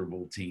Super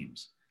Bowl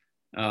teams.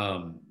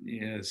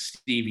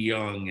 Steve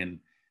Young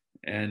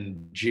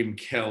and Jim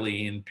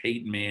Kelly and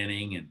Peyton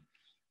Manning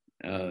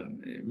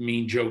and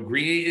Mean Joe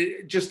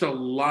Green, just a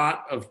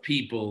lot of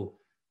people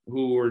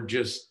who were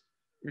just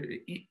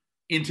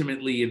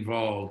intimately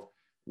involved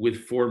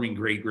with forming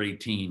great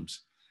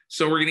teams.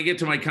 So we're going to get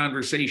to my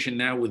conversation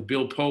now with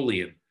Bill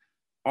Polian,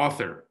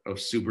 author of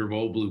Super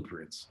Bowl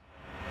Blueprints.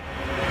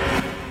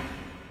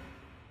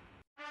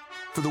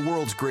 For the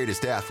world's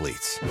greatest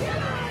athletes,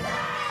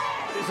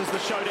 This is the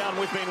showdown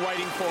we've been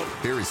waiting for.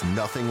 there is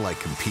nothing like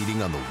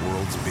competing on the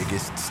world's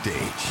biggest stage.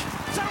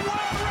 It's a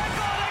world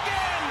record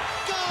again!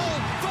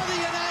 Gold for the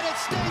United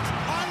States!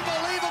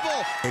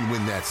 Unbelievable! And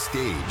when that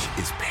stage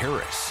is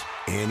Paris,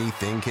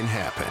 anything can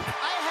happen.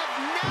 I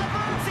have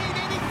never seen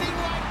anything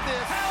like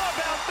this! How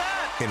about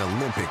that? An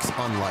Olympics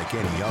unlike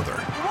any other.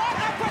 What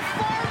a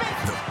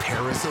performance! The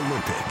Paris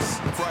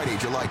Olympics, Friday,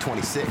 July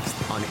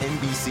 26th on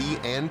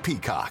NBC and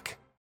Peacock.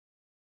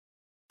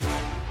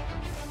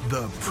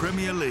 The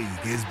Premier League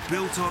is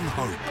built on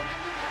hope.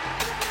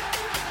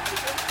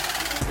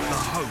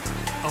 The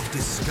hope of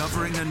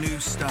discovering a new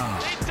star.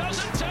 It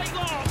doesn't take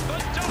long for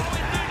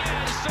Darwin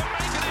Nunez to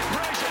make an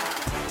impression.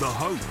 The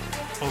hope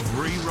of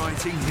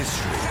rewriting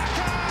history.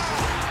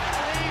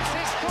 Leaves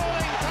his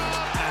calling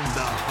card! And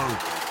the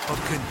hope of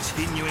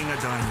continuing a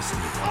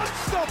dynasty.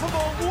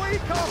 Unstoppable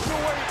week after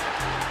week!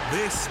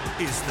 This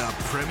is the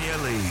Premier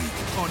League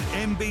on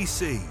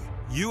NBC,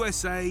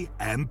 USA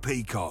and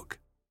Peacock.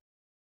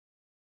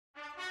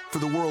 For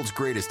the world's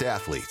greatest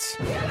athletes,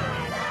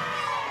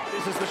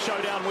 This is the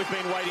showdown we've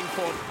been waiting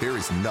for. there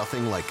is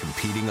nothing like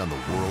competing on the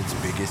world's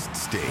biggest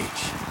stage.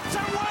 It's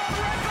a world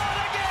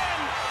record again!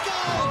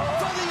 Gold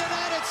for the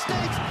United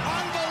States!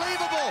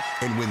 Unbelievable!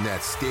 And when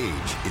that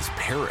stage is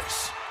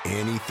Paris,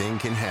 anything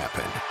can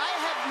happen.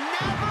 I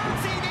have never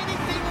seen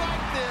anything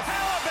like this!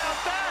 How about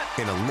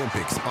that? An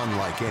Olympics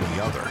unlike any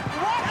other.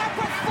 What a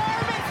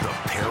performance! The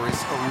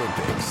Paris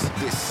Olympics,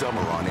 this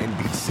summer on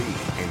NBC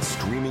and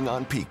streaming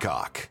on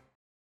Peacock.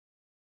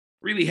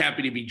 Really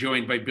happy to be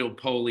joined by Bill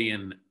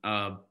Polian,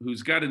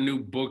 who's got a new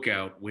book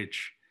out,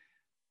 which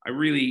I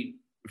really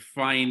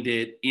find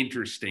it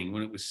interesting.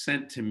 When it was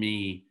sent to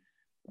me,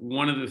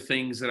 one of the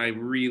things that I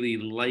really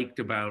liked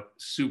about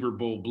Super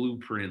Bowl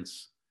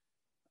Blueprints,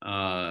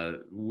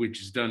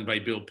 which is done by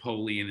Bill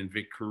Polian and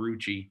Vic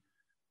Carucci,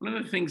 one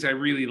of the things I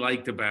really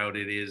liked about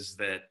it is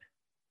that,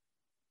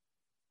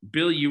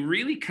 Bill, you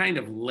really kind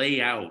of lay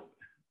out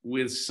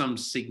with some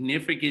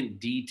significant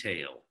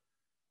detail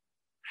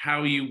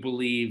how you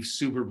believe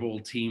Super Bowl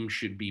teams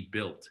should be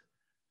built.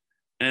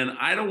 And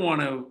I don't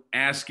want to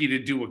ask you to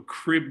do a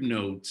crib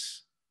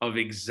notes of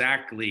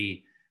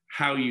exactly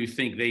how you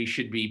think they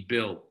should be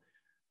built.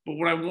 But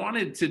what I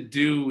wanted to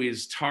do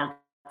is talk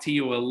to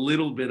you a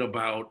little bit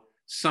about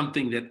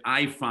something that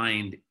I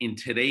find in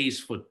today's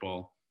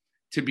football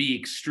to be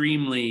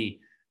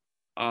extremely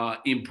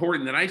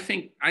important, that I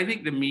think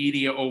the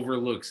media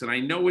overlooks. And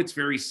I know it's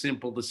very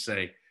simple to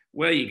say,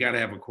 well, you got to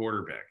have a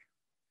quarterback.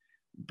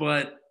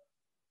 But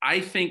I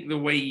think the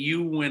way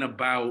you went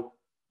about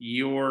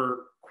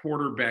your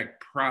quarterback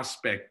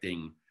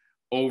prospecting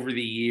over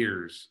the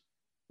years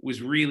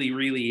was really,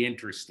 really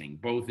interesting,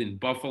 both in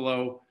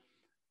Buffalo,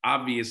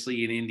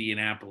 obviously in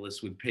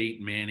Indianapolis with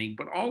Peyton Manning,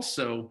 but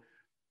also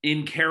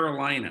in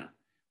Carolina,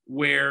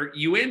 where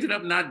you ended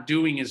up not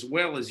doing as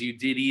well as you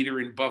did either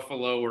in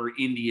Buffalo or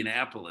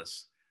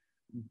Indianapolis,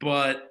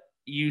 but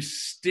you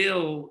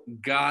still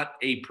got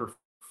a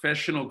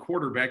professional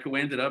quarterback who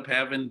ended up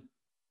having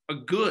a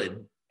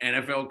good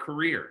NFL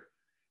career.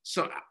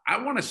 So I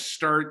want to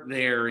start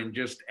there and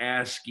just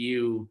ask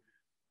you,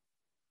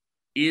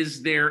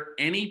 is there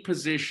any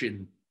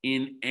position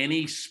in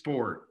any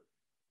sport,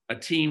 a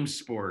team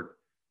sport,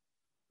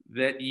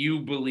 that you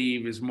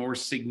believe is more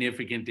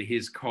significant to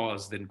his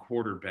cause than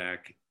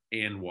quarterback,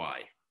 and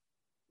why?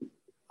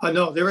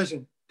 No, there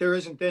isn't. There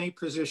isn't any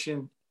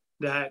position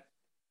that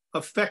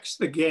affects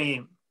the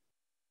game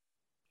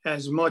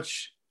as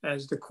much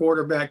as the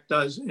quarterback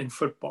does in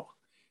football.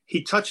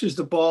 He touches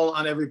the ball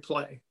on every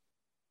play.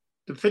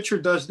 The pitcher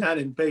does that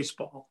in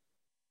baseball.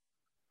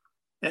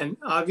 And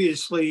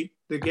obviously,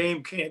 the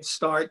game can't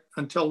start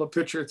until the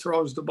pitcher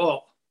throws the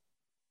ball.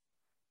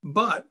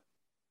 But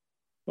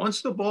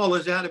once the ball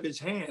is out of his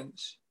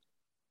hands,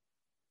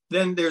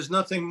 then there's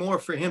nothing more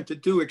for him to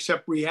do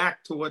except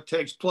react to what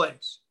takes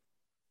place.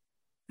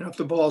 And if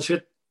the ball's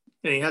hit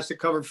and he has to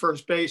cover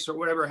first base or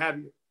whatever have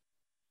you.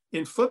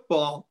 In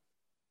football,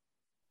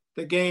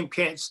 the game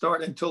can't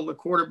start until the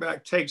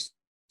quarterback takes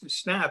the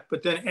snap.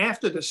 But then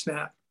after the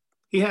snap,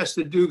 he has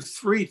to do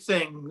three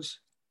things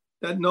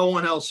that no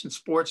one else in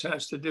sports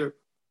has to do.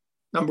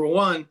 Number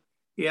one,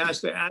 he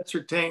has to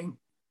ascertain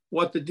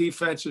what the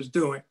defense is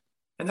doing.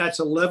 And that's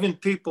 11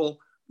 people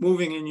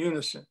moving in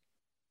unison.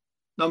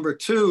 Number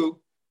two,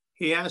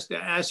 he has to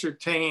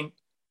ascertain,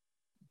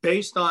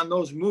 based on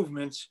those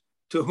movements,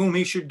 to whom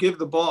he should give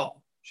the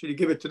ball. Should he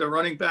give it to the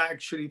running back?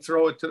 Should he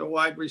throw it to the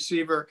wide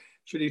receiver?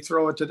 Should he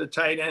throw it to the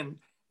tight end?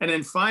 And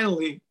then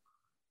finally,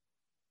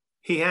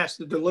 he has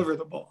to deliver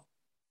the ball.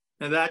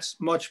 And that's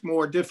much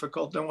more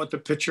difficult than what the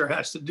pitcher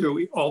has to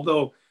do,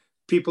 although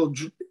people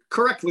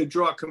correctly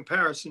draw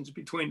comparisons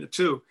between the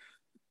two.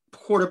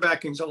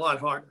 Quarterbacking is a lot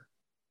harder.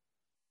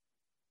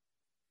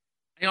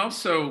 I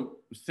also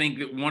think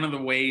that one of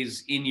the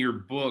ways in your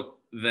book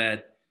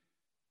that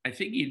I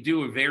think you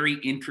do a very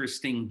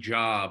interesting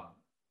job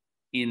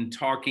in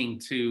talking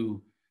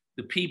to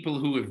the people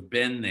who have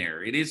been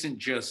there. It isn't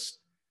just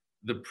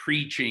the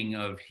preaching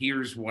of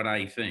here's what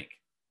I think.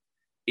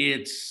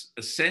 It's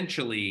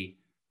essentially,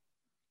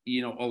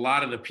 you know, a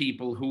lot of the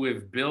people who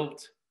have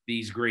built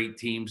these great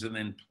teams and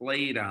then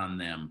played on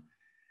them.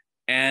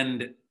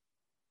 And,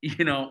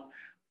 you know,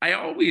 I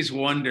always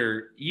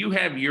wonder, you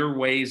have your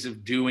ways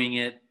of doing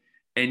it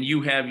and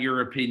you have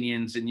your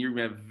opinions, and you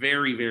have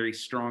very, very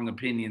strong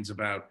opinions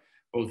about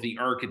both the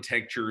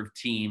architecture of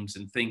teams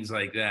and things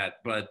like that.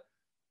 But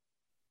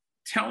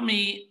tell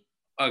me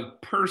a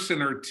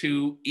person or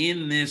two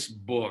in this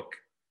book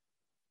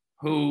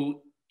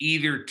who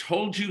either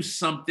told you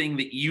something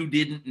that you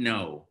didn't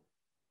know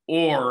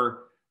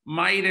or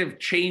might have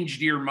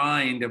changed your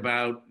mind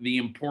about the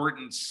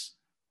importance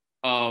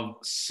of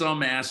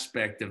some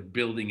aspect of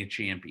building a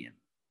champion.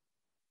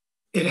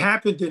 It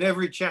happened in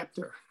every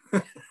chapter.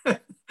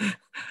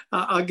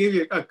 I'll give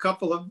you a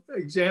couple of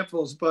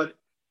examples, but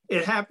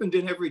it happened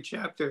in every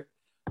chapter.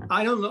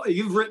 I don't know,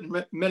 you've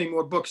written many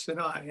more books than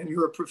I, and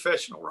you're a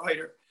professional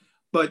writer,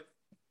 but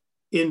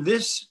in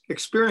this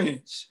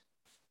experience,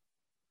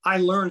 I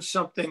learned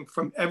something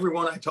from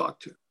everyone I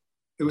talked to.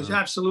 It was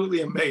absolutely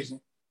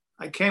amazing.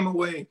 I came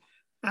away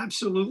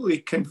absolutely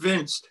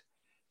convinced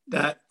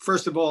that,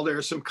 first of all, there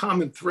are some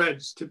common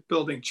threads to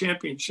building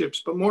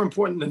championships, but more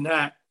important than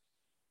that,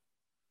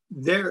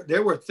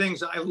 there were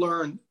things I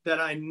learned that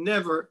I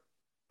never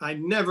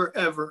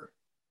ever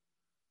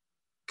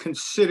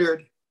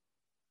considered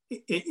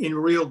in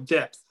real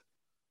depth.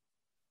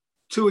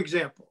 Two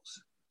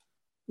examples.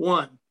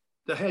 One,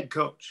 the head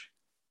coach.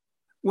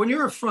 When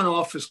you're a front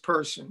office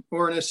person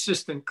or an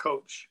assistant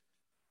coach,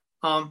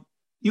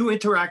 you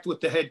interact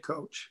with the head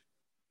coach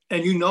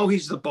and you know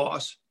he's the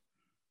boss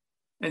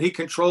and he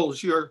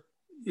controls your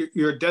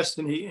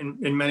destiny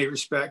in many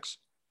respects,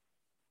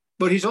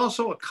 but he's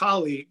also a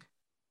colleague.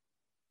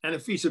 And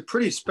if he's a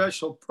pretty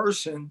special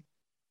person,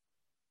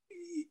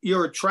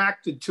 you're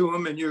attracted to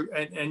him and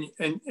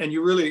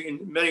you really,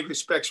 in many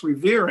respects,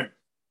 revere him.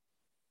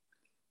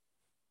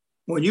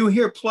 When you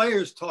hear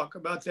players talk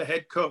about the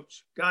head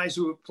coach, guys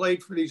who have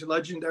played for these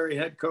legendary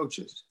head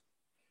coaches,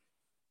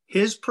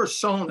 his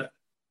persona,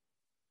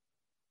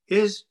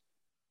 his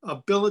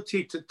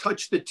ability to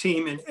touch the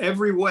team in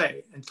every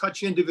way and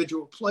touch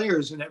individual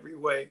players in every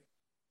way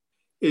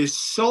is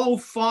so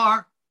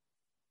far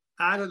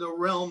out of the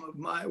realm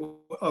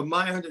of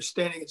my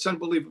understanding. It's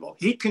unbelievable.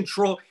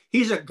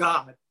 He's a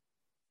god.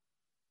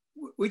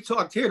 We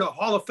talked here to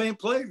Hall of Fame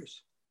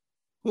players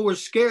who were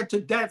scared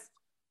to death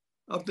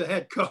of the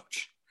head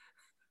coach,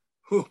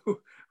 who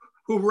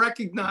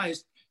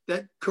recognized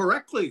that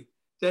correctly,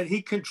 that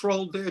he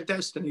controlled their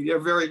destiny, their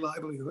very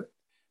livelihood.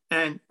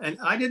 And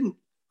I didn't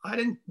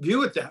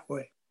view it that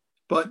way,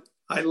 but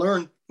I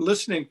learned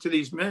listening to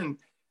these men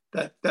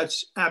that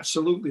that's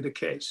absolutely the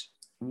case.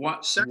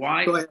 Why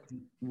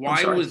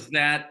was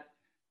that?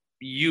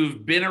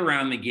 You've been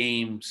around the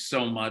game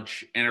so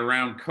much and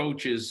around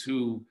coaches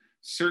who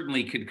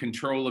certainly could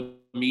control a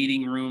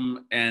meeting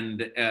room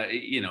and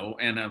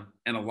a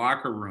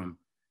locker room.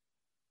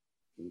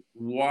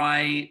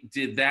 Why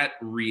did that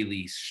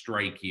really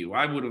strike you?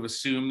 I would have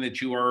assumed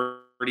that you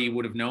already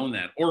would have known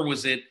that. Or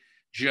was it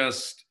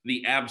just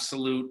the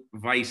absolute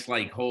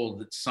vice-like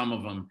hold that some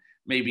of them,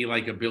 maybe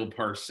like a Bill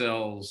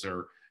Parcells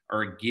or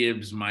a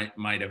Gibbs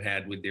might have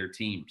had with their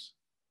teams?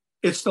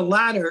 It's the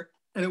latter,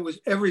 and it was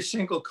every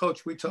single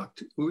coach we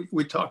talked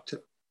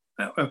to.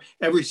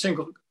 Every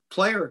single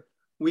player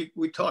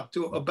we talked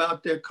to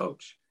about their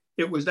coach.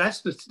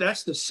 That's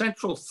the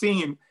central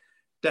theme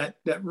that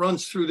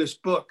runs through this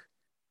book,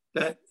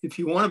 that if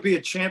you want to be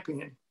a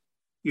champion,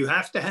 you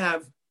have to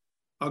have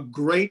a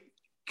great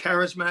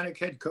charismatic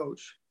head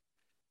coach.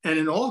 And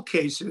in all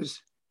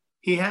cases,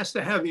 he has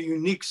to have a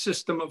unique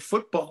system of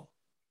football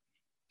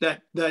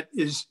that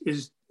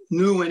is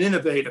new and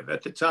innovative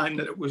at the time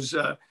that it was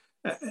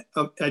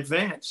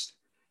advanced.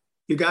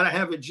 You got to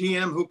have a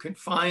GM who can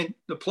find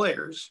the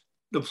players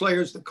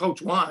the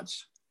coach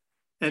wants,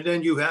 and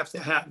then you have to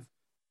have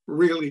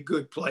really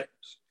good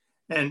players.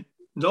 And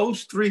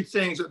those three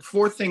things, the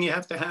fourth thing you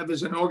have to have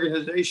is an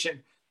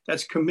organization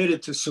that's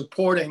committed to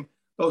supporting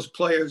those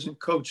players and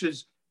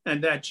coaches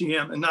and that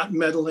GM, and not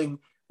meddling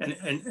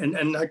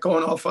and not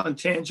going off on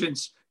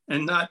tangents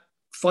and not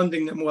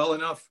funding them well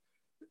enough.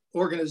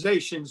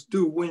 Organizations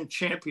do win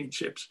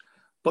championships,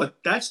 but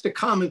that's the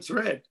common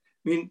thread.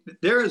 I mean,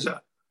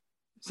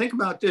 think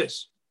about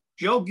this.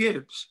 Joe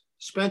Gibbs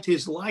spent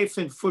his life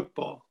in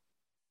football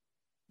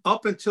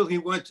up until he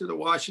went to the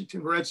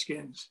Washington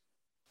Redskins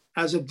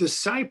as a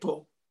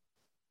disciple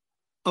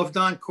of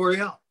Don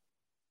Coryell.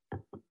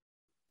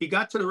 He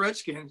got to the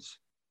Redskins,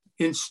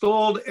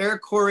 installed Air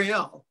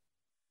Coryell,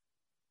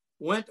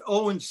 went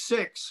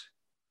 0-6,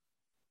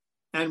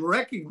 and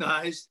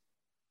recognized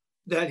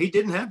that he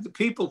didn't have the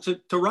people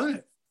to run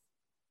it.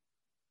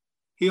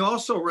 He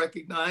also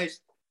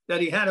recognized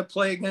that he had to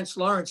play against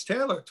Lawrence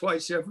Taylor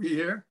twice every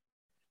year.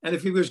 And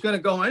if he was going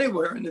to go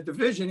anywhere in the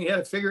division, he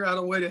had to figure out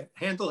a way to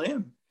handle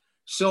him.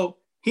 So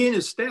he and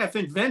his staff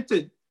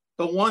invented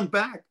the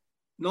one-back,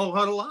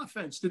 no-huddle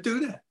offense to do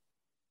that.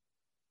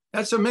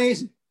 That's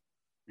amazing.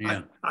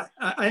 Yeah.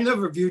 I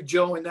never viewed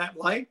Joe in that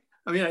light.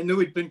 I mean, I knew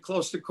he'd been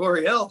close to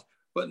Coryell,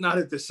 but not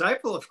a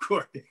disciple of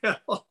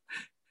Coryell.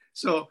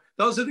 So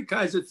those are the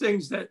kinds of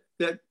things that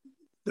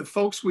the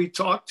folks we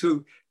talked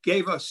to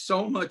gave us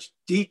so much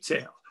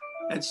detail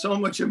and so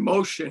much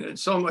emotion and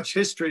so much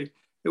history.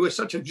 It was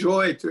such a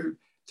joy to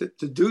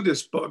do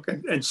this book.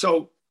 And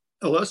so,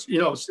 I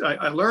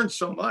learned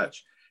so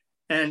much.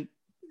 And,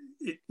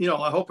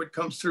 I hope it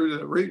comes through to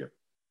the reader.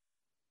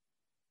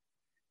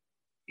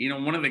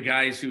 One of the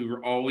guys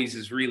who always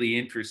has really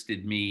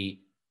interested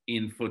me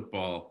in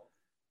football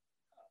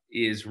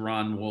is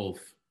Ron Wolf,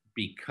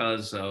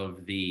 because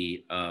of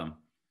the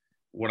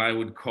what I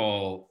would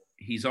call,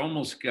 he's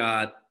almost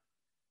got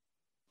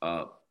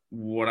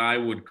what I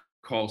would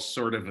call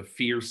sort of a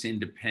fierce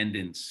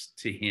independence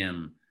to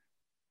him,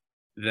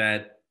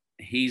 that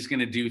he's going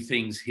to do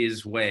things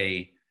his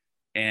way.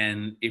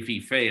 And if he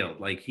failed,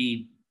 like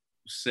he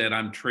said,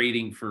 I'm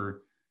trading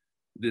for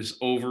this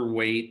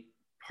overweight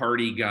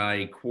party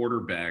guy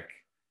quarterback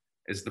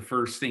as the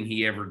first thing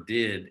he ever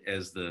did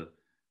as the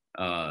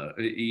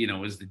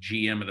as the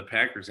GM of the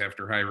Packers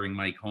after hiring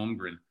Mike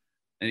Holmgren.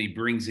 And he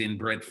brings in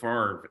Brett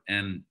Favre.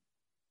 And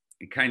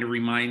it kind of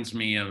reminds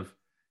me of,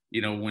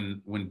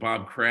 when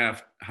Bob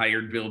Kraft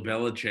hired Bill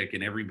Belichick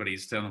and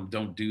everybody's telling him,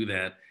 don't do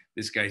that.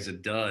 This guy's a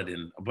dud.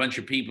 And a bunch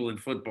of people in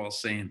football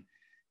saying,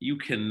 you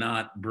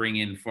cannot bring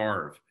in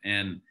Favre.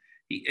 And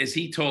as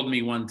he told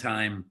me one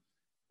time,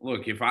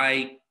 look, if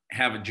I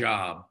have a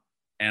job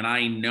and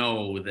I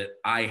know that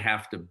I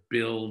have to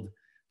build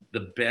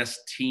the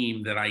best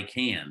team that I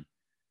can,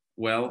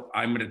 well,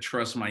 I'm going to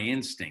trust my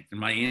instinct. And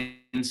my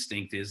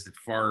instinct is that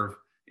Favre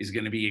is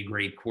going to be a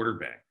great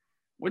quarterback.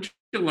 What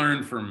you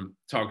learn from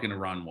talking to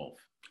Ron Wolf?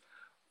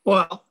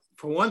 Well,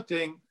 for one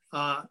thing,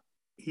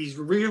 he's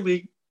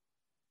really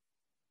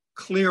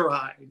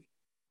clear-eyed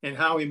in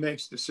how he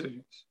makes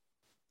decisions.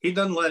 He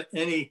doesn't let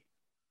any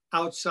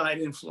outside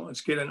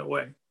influence get in the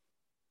way.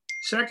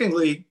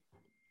 Secondly,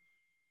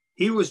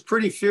 he was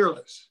pretty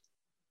fearless.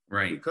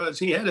 Right. Because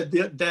he had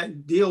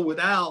that deal with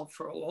Al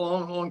for a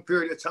long, long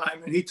period of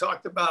time. And he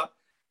talked about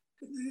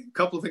a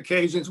couple of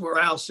occasions where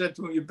Al said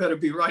to him, you better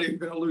be right or you're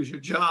going to lose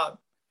your job.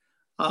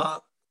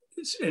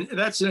 And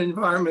that's an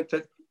environment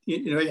that,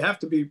 you have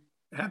to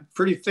have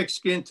pretty thick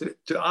skin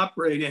to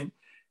operate in.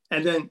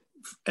 And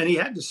he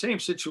had the same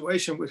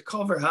situation with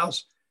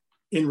Culverhouse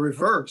in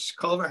reverse.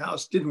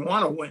 Culverhouse didn't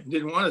want to win,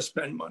 didn't want to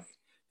spend money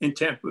in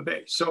Tampa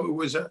Bay. So it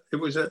was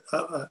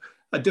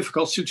a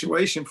difficult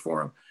situation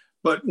for him.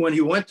 But when he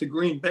went to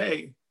Green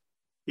Bay,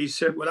 he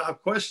said,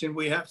 without question,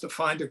 we have to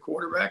find a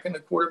quarterback, and the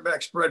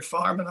quarterback's Brett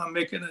Favre, and I'm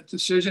making a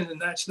decision,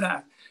 and that's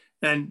that.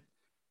 And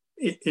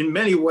in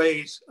many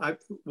ways,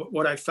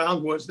 what I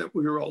found was that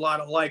we were a lot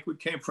alike. We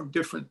came from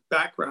different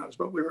backgrounds,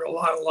 but we were a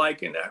lot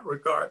alike in that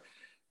regard.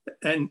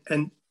 And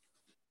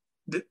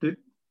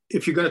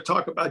if you're going to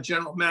talk about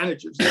general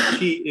managers, the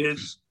key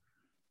is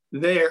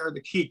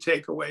the key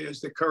takeaway is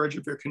the courage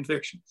of your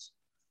convictions.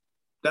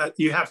 That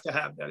you have to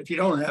have that. If you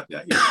don't have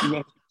that, you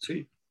won't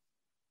succeed.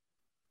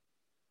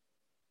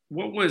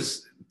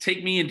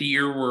 Take me into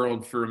your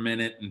world for a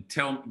minute and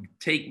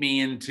take me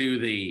into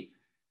the,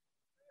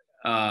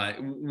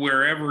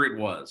 wherever it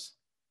was.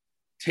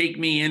 Take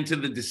me into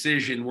the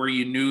decision where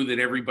you knew that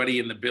everybody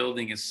in the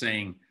building is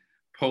saying,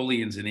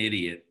 Polian's an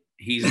idiot.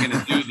 He's going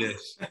to do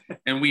this.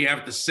 And we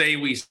have to say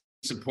we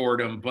support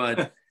him.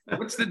 But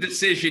what's the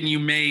decision you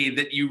made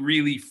that you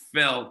really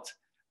felt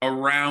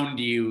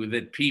around you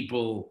that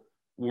people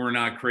were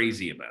not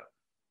crazy about?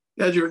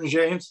 Edgerrin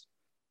James.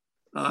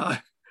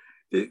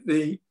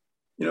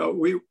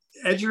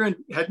 Edgerrin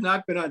had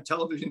not been on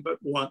television but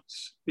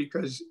once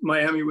because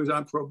Miami was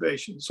on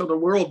probation. So the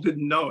world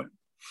didn't know him.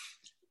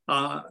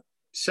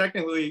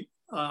 Secondly,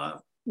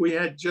 we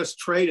had just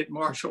traded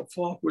Marshall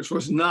Faulk, which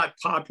was not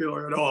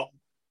popular at all.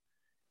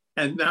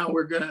 And now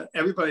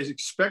everybody's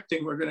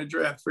expecting we're going to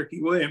draft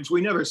Ricky Williams.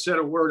 We never said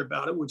a word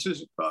about it, which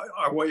is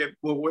our way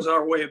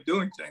of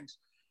doing things.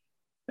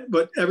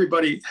 But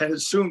everybody had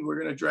assumed we're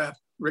going to draft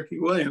Ricky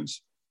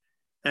Williams.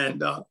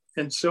 And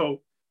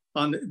so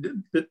on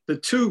the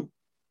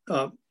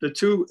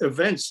two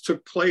events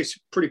took place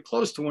pretty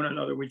close to one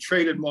another. We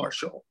traded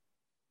Marshall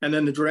And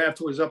then the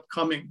draft was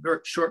upcoming very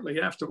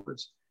shortly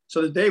afterwards.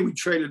 So the day we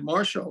traded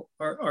Marshall,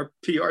 our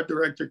PR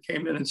director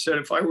came in and said,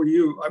 if I were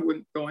you, I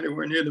wouldn't go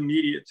anywhere near the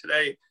media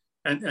today,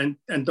 and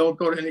don't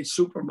go to any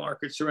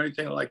supermarkets or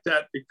anything like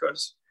that,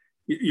 because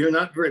you're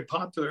not very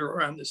popular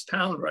around this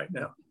town right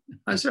now.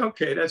 I said,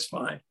 okay, that's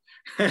fine.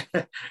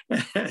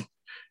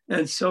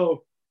 and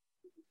so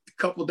a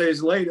couple of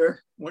days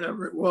later,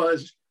 whenever it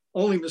was,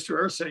 only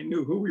Mr. Irsay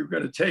knew who we were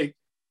going to take.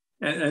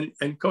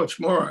 And Coach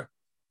Mora,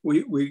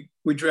 we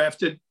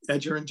drafted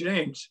Edger and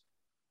James.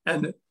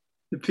 And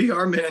the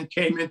PR man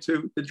came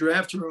into the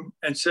draft room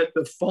and said,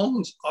 the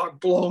phones are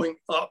blowing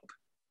up.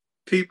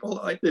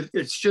 People,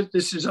 it's just,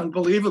 this is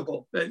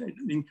unbelievable. I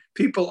mean,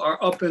 people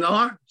are up in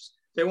arms.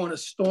 They want to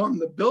storm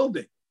the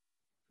building.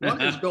 What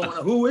is going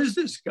on? Who is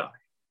this guy?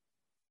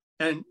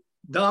 And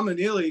Dom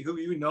Anili, who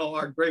you know,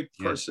 our great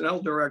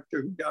personnel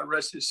director, who God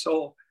rest his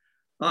soul,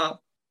 and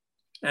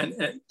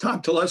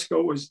Tom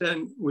Telesco was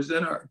then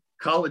our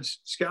college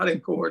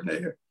scouting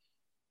coordinator,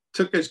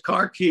 took his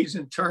car keys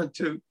and turned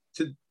to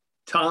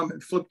Tom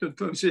and flipped them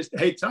to him and says,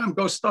 hey, Tom,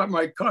 go start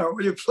my car,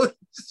 will you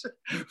please?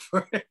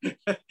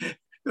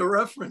 The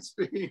reference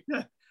being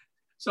that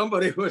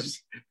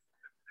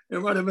there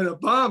might have been a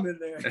bomb in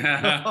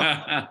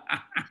there.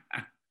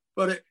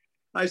 But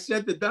I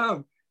said to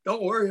Dom,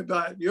 don't worry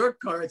about your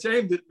car, it's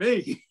aimed at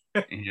me.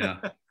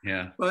 Yeah.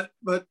 But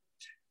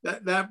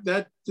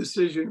that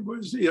decision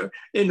was,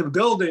 in the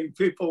building,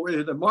 people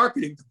in the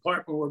marketing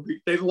department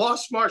they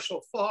lost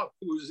Marshall Faulk,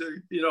 who was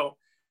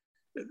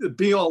the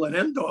be all and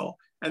end all,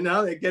 and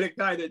now they get a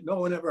guy that no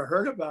one ever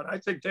heard about. I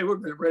think they were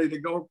ready to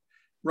go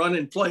run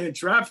and play in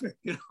traffic.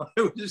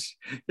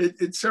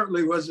 It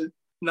certainly wasn't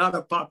not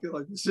a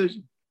popular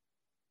decision.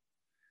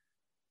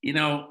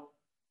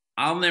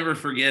 I'll never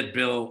forget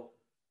Bill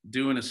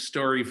doing a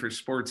story for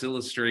Sports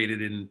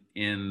Illustrated in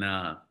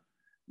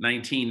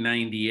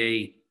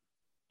 1998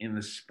 in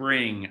the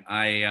spring.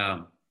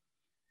 I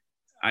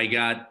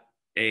got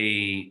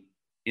in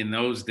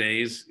those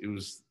days, it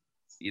was,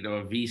 a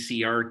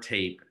VCR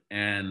tape.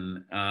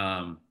 And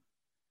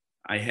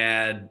I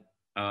had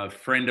a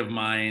friend of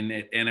mine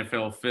at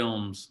NFL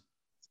Films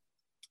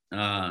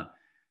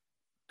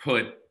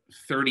put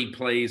 30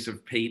 plays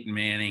of Peyton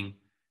Manning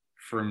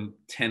from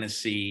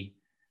Tennessee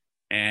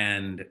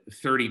and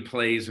 30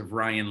 plays of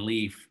Ryan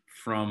Leaf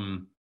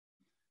from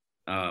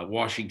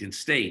Washington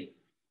State.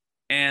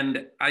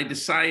 And I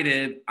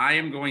decided I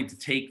am going to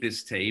take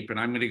this tape and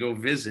I'm going to go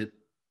visit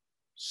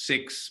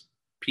 6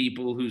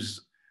 people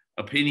whose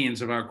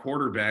opinions of our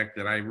quarterback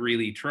that I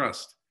really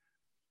trust.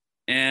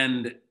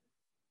 And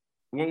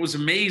what was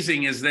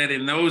amazing is that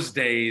in those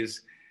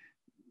days,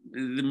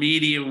 the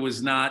media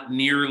was not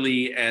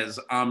nearly as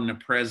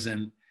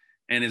omnipresent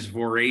and as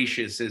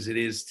voracious as it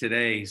is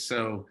today.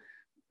 So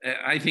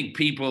I think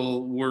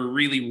people were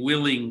really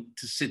willing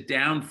to sit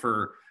down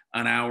for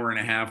an hour and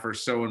a half or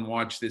so and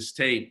watch this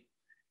tape.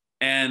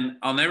 And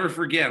I'll never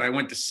forget, I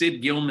went to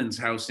Sid Gilman's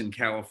house in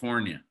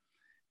California.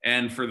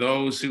 And for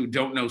those who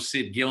don't know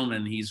Sid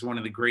Gilman, he's one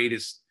of the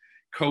greatest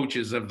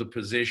coaches of the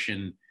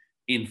position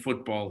in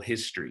football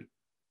history.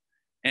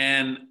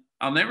 And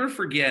I'll never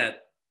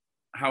forget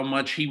how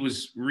much he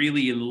was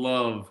really in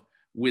love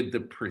with the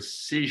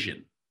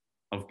precision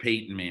of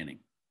Peyton Manning.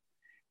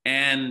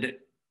 And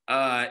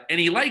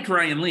he liked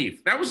Ryan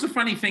Leaf. That was the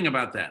funny thing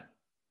about that.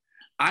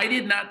 I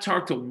did not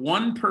talk to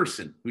one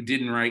person who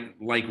didn't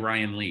like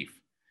Ryan Leaf.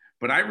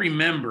 But I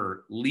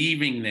remember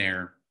leaving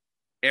there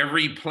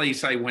every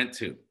place I went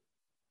to,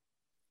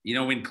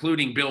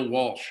 including Bill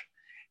Walsh,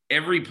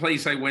 every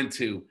place I went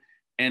to,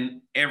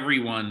 and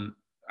everyone,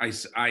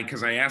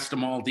 because I asked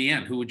them all at the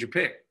end, who would you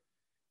pick?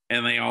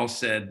 And they all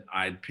said,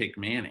 I'd pick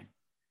Manning.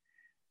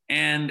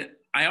 And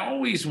I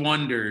always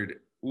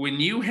wondered,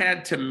 when you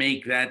had to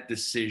make that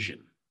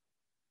decision,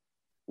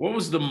 what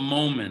was the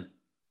moment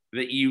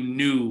that you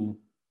knew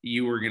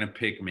you were going to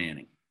pick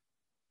Manning?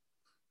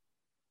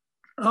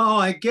 Oh,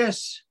 I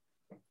guess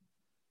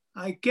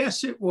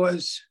it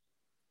was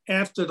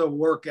after the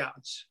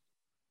workouts.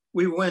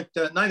 We went,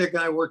 neither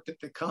guy worked at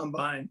the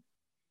combine.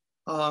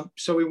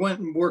 So we went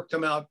and worked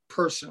them out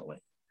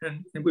personally.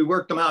 And we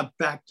worked them out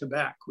back to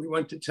back. We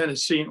went to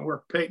Tennessee and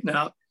worked Peyton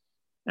out,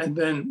 and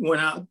then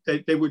went out.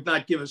 They would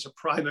not give us a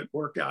private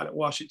workout at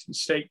Washington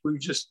State. We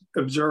just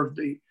observed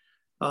the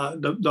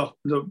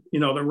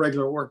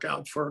regular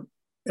workout for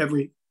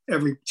every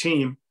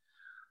team.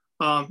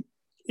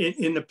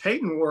 In the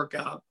Peyton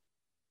workout,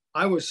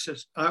 I was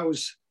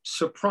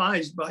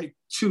surprised by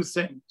 2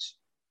 things.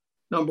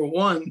 Number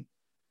one,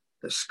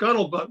 the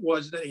scuttlebutt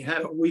was that he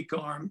had a weak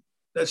arm.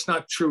 That's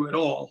not true at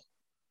all.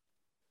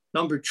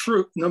 Number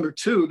two,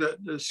 the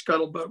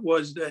scuttlebutt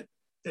was that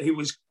he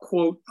was,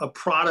 quote, a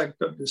product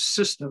of the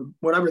system,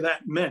 whatever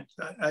that meant.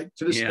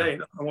 To this day, I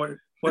don't know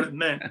what it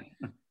meant.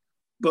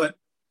 But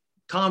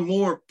Tom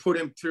Moore put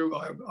him through,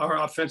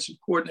 our offensive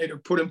coordinator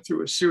put him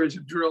through a series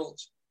of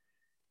drills.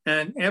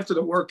 And after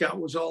the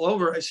workout was all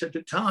over, I said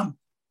to Tom,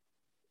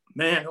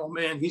 man, oh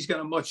man, he's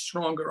got a much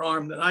stronger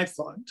arm than I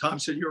thought. Tom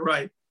said, you're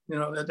right.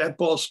 That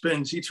ball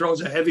spins. He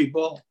throws a heavy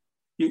ball.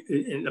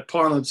 in the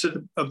parlance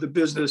of the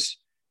business,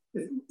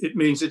 it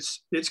means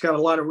it's got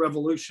a lot of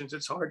revolutions.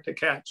 It's hard to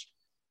catch,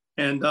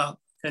 and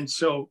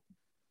so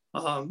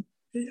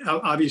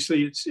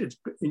obviously it's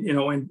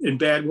in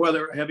bad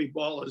weather, a heavy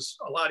ball is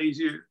a lot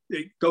easier.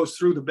 It goes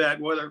through the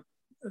bad weather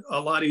a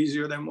lot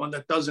easier than one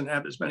that doesn't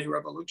have as many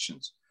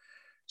revolutions.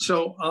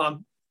 So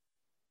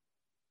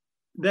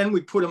then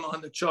we put him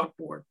on the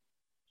chalkboard,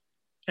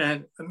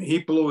 and I mean, he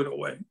blew it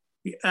away.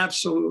 He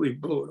absolutely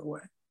blew it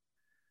away.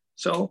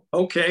 So,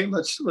 okay,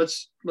 let's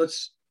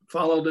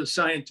follow the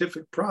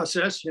scientific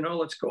process.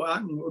 Let's go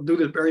out and we'll do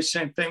the very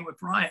same thing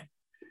with Ryan.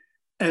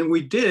 And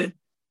we did.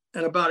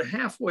 And about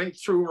halfway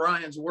through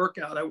Ryan's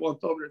workout, I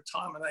walked over to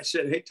Tom and I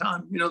said, "Hey,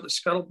 Tom, the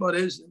scuttlebutt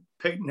is that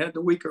Peyton had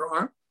the weaker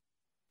arm.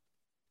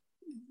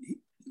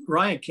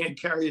 Ryan can't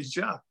carry his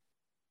job."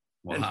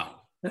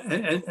 Wow.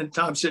 And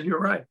Tom said, "You're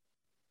right.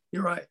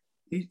 You're right.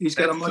 He's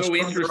got a much so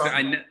stronger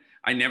interesting. arm."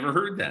 I never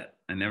heard that.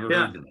 I never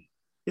heard that.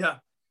 Yeah.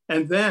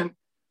 And then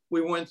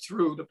we went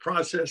through the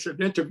process of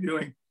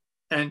interviewing,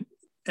 and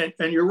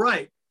you're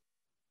right.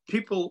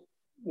 People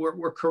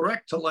were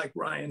correct to like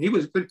Ryan. He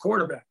was a good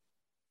quarterback.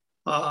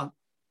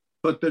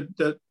 But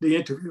the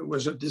interview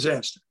was a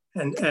disaster,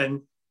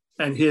 and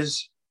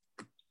his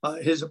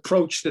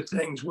approach to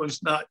things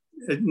was not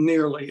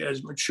nearly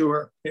as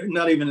mature,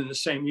 not even in the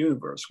same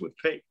universe with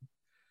Peyton.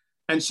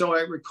 And so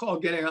I recall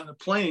getting on the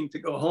plane to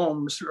go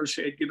home. Mr.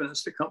 O'Shea had given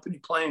us the company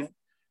plane,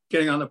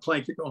 getting on the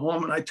plane to go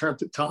home, and I turned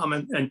to Tom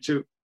and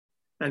to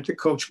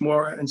Coach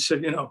Mora and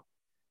said,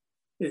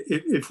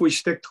 if we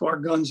stick to our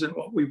guns and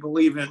what we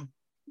believe in,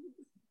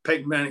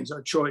 Peyton Manning's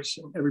our choice.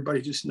 And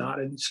everybody just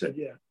nodded and said,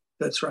 "Yeah,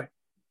 that's right."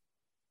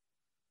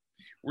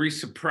 Were you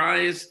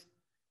surprised?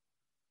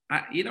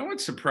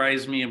 What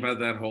surprised me about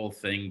that whole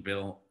thing,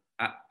 Bill?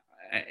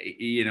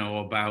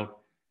 About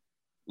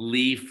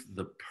Leaf,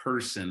 the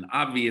person.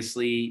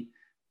 Obviously,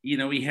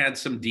 he had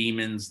some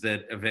demons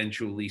that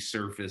eventually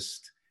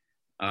surfaced.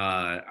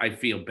 I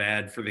feel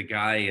bad for the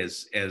guy,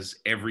 as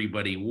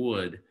everybody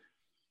would.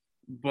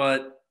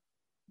 But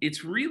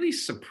it's really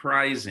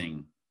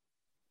surprising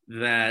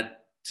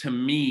that, to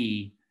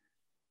me,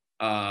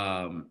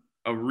 a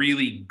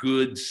really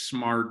good,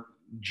 smart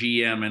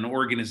GM and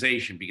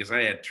organization, because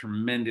I had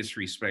tremendous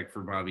respect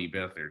for Bobby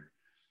Beathard.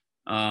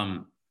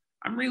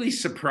 I'm really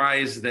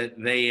surprised that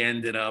they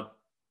ended up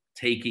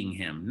taking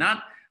him.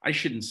 I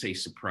shouldn't say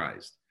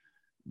surprised,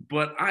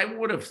 but I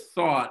would have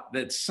thought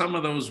that some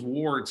of those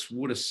warts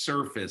would have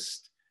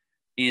surfaced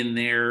in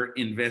their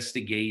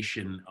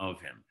investigation of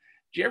him.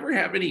 Do you ever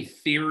have any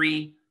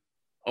theory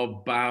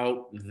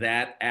about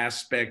that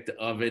aspect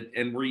of it?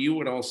 And were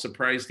you at all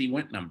surprised he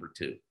went number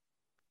 2?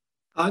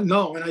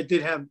 No, and I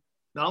did have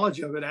knowledge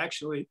of it,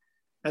 actually.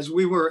 As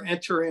we were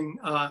entering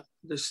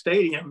the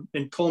stadium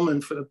in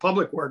Pullman for the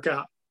public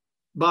workout,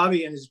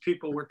 Bobby and his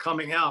people were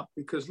coming out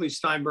because Lee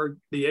Steinberg,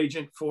 the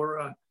agent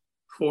for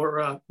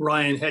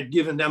Ryan, had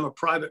given them a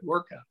private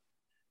workout.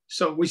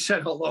 So we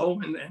said hello,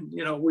 and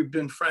we've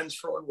been friends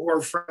for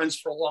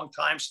a long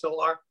time, still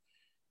are.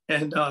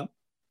 And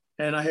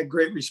I had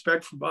great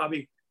respect for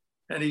Bobby.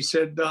 And he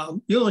said,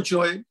 "You'll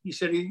enjoy it." He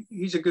said,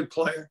 he's a good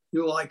player.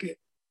 You'll like it.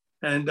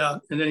 And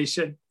then he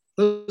said,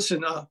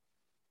 "Listen,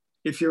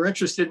 if you're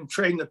interested in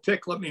trading the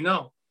pick, let me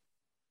know."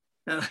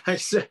 And I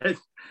said,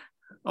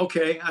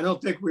 "Okay, I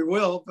don't think we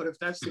will, but if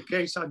that's the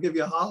case, I'll give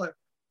you a holler."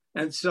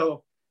 And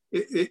so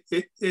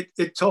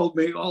it told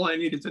me all I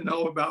needed to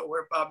know about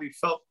where Bobby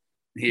felt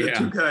the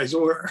two guys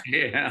were.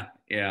 Yeah.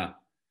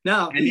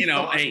 Now, and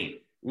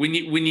hey, when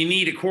you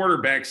need a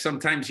quarterback,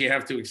 sometimes you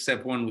have to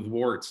accept one with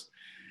warts.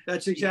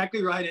 That's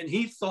exactly right. And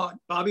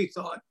Bobby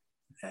thought,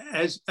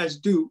 as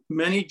do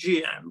many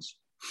GMs,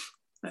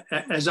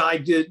 as I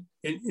did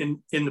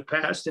in the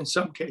past, in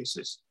some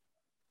cases,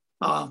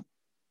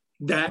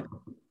 that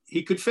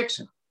he could fix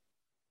him.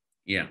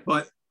 Yeah.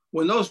 But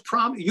when those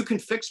problems, you can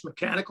fix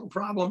mechanical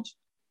problems.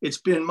 It's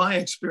been my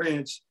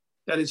experience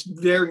that it's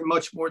very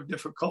much more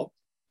difficult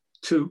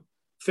to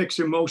fix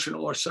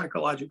emotional or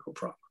psychological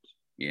problems.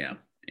 Yeah.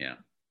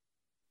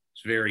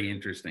 It's very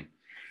interesting.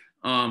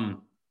 I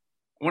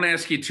want to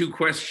ask you 2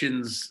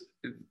 questions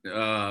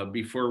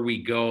before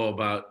we go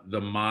about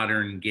the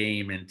modern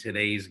game and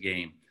today's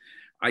game.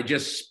 I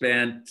just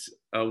spent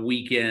a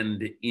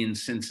weekend in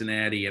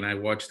Cincinnati and I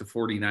watched the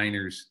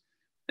 49ers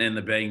and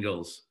the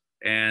Bengals.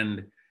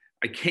 And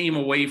I came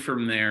away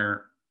from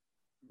there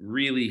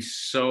really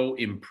so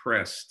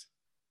impressed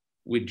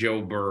with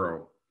Joe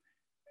Burrow.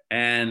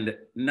 And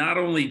not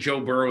only Joe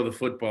Burrow, the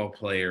football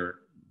player,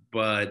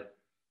 but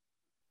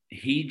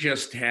he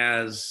just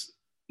has,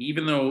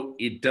 even though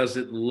it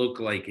doesn't look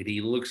like it, he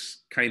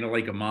looks kind of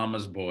like a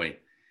mama's boy.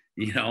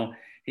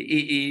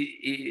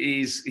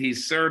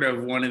 He's sort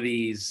of one of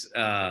these,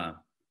 I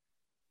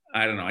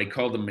don't know, I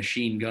called him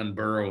Machine Gun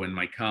Burrow in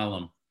my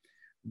column.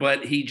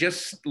 But he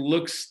just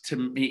looks to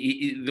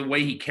me, the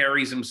way he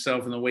carries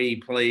himself and the way he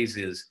plays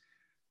is,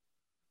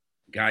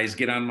 guys,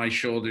 get on my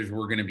shoulders.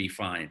 We're going to be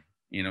fine.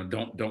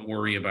 Don't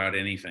worry about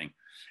anything.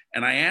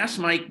 And I asked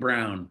Mike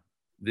Brown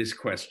this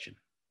question.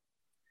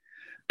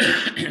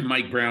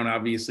 Mike Brown,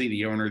 obviously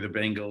the owner of the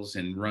Bengals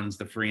and runs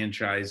the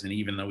franchise. And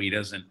even though he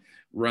doesn't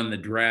run the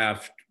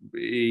draft,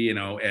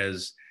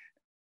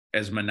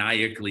 as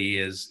maniacally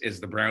as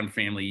the Brown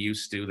family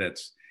used to,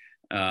 that's,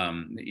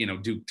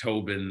 Duke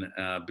Tobin,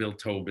 Bill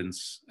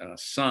Tobin's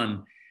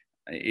son,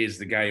 is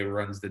the guy who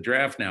runs the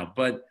draft now.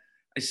 But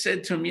I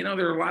said to him,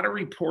 there are a lot of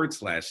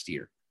reports last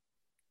year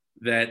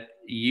that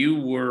you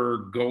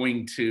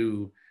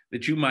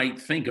might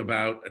think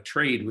about a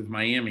trade with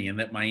Miami, and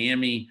that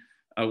Miami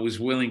was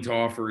willing to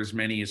offer as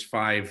many as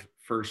 5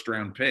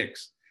 first-round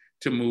picks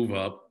to move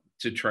up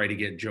to try to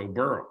get Joe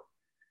Burrow.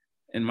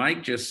 And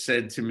Mike just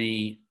said to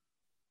me,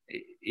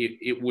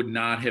 it would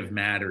not have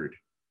mattered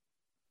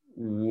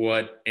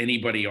what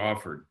anybody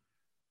offered.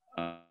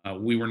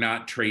 We were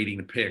not trading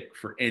the pick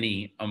for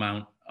any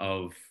amount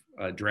of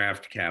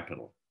draft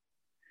capital.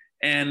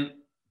 And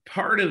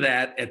part of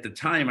that at the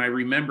time, I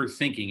remember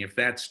thinking, if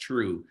that's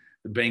true,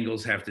 the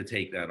Bengals have to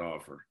take that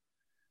offer.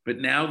 But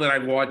now that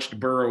I've watched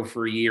Burrow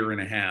for a year and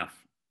a half,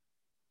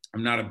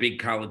 I'm not a big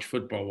college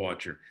football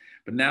watcher,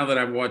 but now that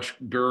I've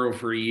watched Burrow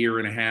for a year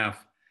and a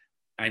half,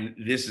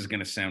 this is going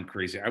to sound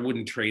crazy, I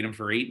wouldn't trade him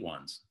for 8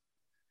 ones.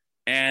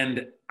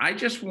 And I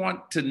just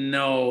want to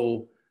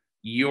know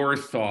your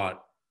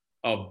thought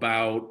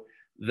about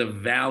the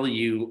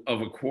value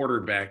of a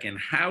quarterback, and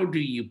how do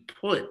you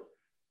put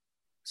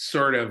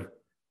sort of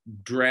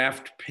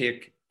draft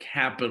pick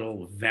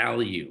capital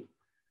value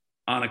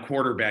on a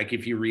quarterback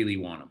if you really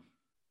want him?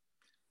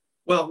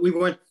 Well, we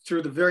went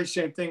through the very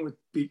same thing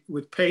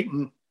with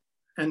Peyton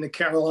and the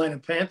Carolina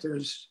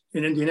Panthers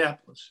in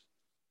Indianapolis.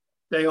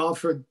 They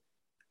offered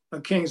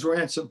a king's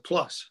ransom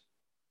plus,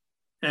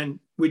 and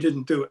we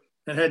didn't do it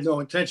and had no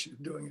intention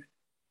of doing it.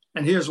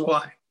 And here's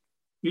why.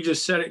 You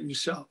just said it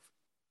yourself.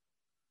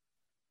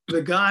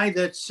 The guy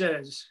that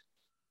says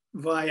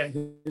via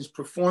his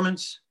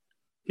performance,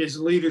 his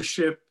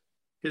leadership,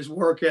 his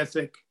work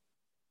ethic,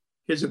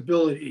 his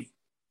ability,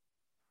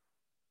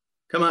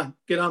 come on,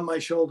 get on my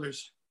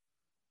shoulders.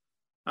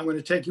 I'm going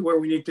to take you where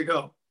we need to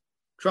go.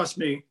 Trust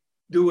me,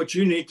 do what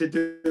you need to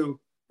do,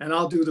 and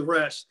I'll do the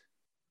rest.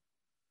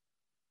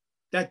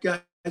 That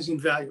guy is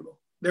invaluable.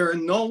 There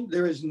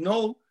is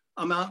no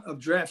amount of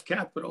draft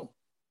capital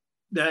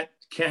that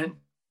can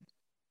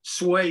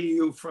sway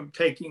you from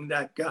taking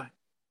that guy,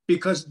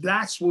 because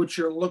that's what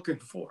you're looking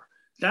for.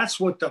 That's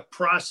what the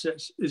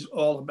process is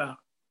all about.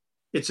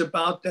 It's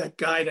about that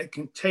guy that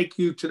can take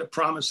you to the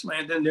promised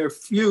land, and they're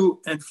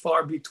few and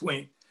far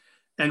between.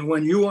 And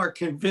when you are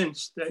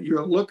convinced that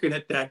you're looking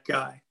at that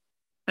guy,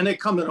 and they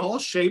come in all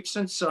shapes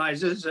and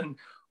sizes and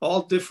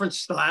all different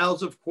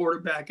styles of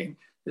quarterbacking,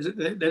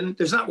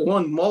 there's not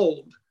one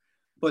mold,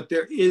 but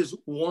there is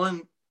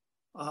one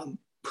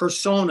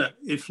persona,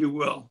 if you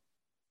will,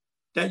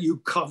 that you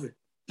covet.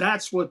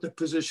 That's what the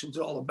position's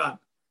all about.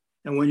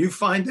 And when you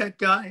find that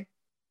guy,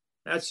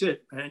 that's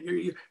it, man.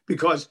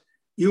 Because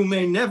you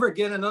may never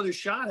get another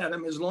shot at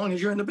him as long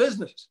as you're in the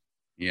business.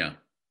 Yeah.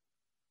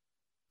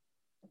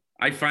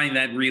 I find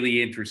that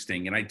really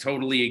interesting, and I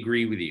totally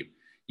agree with you.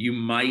 You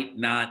might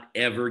not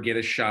ever get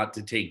a shot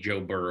to take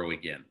Joe Burrow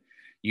again.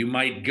 You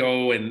might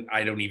go, and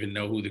I don't even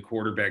know who the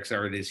quarterbacks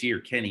are this year.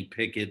 Kenny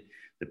Pickett,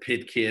 the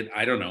Pitt kid.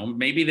 I don't know.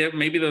 Maybe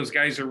those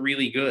guys are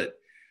really good.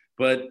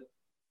 But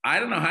I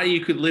don't know how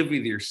you could live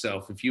with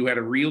yourself if you had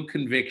a real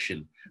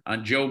conviction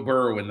on Joe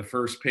Burrow in the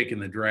first pick in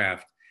the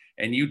draft,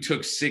 and you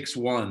took 6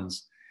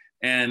 ones.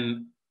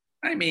 And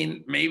I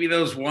mean, maybe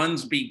those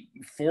ones,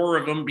 4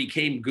 of them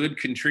became good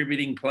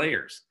contributing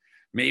players.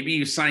 Maybe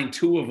you signed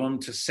 2 of them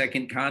to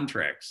second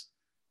contracts,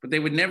 but they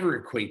would never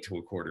equate to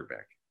a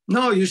quarterback.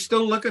 No, you're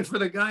still looking for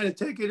the guy to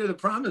take you to the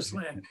promised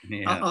land.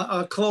 Yeah.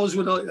 I'll close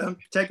with, I'm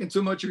taking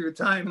too much of your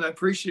time, and I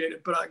appreciate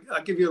it, but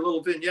I'll give you a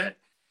little vignette.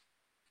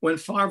 When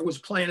Favre was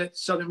playing at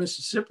Southern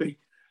Mississippi,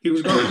 he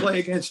was going to play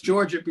against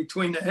Georgia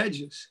between the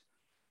hedges,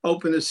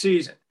 open the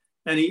season.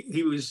 And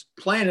he was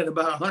playing at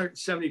about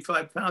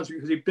 175 pounds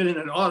because he'd been in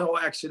an auto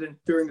accident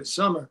during the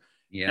summer.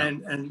 Yeah.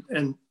 And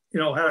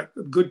had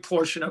a good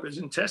portion of his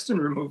intestine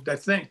removed, I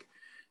think.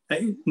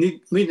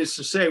 Needless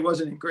to say,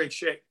 wasn't in great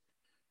shape.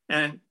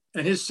 And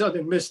his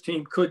Southern Miss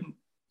team couldn't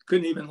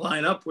even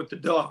line up with the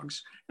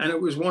Dogs. And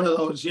it was one of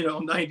those,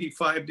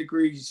 95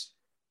 degrees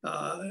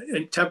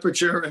in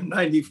temperature and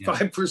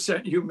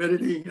 95%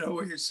 humidity,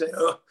 where you say,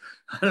 oh,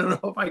 I don't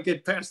know if I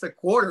get past a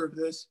quarter of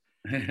this.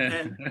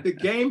 And the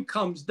game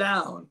comes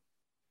down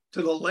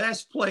to the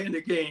last play in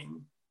the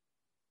game,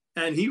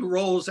 and he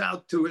rolls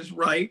out to his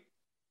right,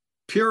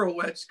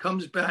 pirouettes,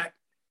 comes back,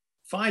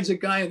 finds a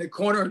guy in the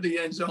corner of the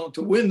end zone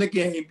to win the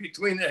game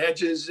between the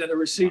hedges, and the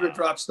receiver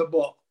drops the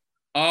ball.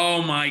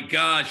 Oh my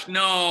gosh,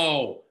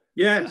 no.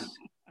 Yes.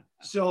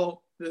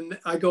 So then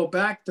I go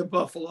back to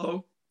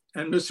Buffalo,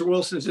 and Mr.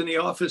 Wilson's in the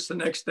office the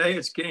next day.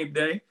 It's game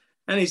day.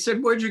 And he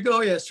said, "Where'd you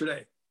go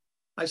yesterday?"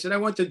 I said, "I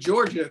went to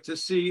Georgia to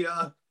see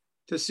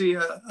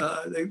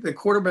the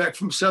quarterback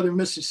from Southern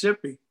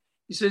Mississippi."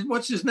 He said,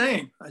 "What's his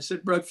name?" I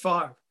said, "Brett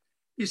Favre."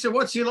 He said,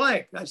 "What's he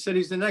like?" I said,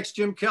 "He's the next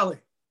Jim Kelly."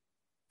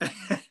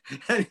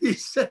 And he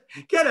said,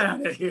 "Get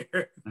out of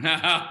here."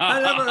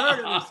 I never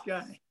heard of this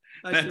guy.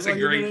 That's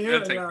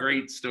a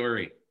great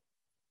story.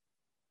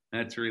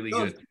 That's really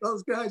good.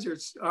 Those guys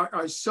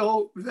are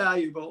so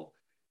valuable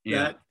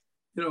that,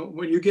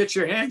 when you get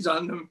your hands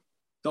on them,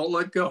 don't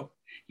let go.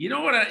 You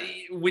know what,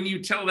 when you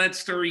tell that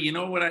story, you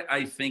know what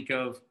I think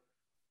of?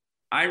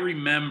 I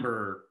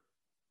remember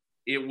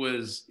it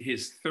was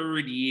his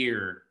third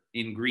year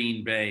in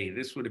Green Bay.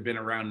 This would have been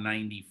around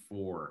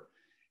 94.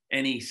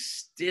 And he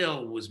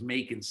still was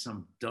making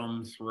some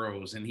dumb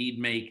throws. And he'd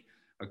make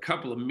a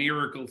couple of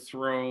miracle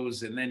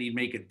throws, and then he'd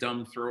make a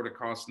dumb throw to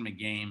cost him a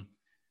game.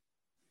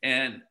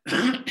 And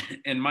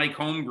and Mike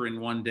Holmgren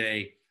one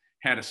day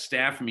had a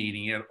staff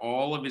meeting. He had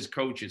all of his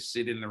coaches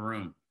sit in the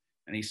room.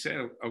 And he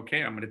said,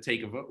 okay, I'm going to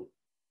take a vote.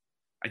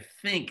 I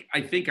think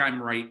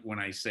I'm right when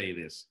I say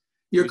this.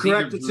 You're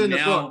correct. It's in the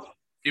book.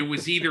 It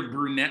was either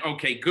Brunel.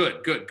 Okay,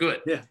 good.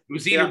 Yeah. It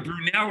was either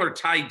Brunel or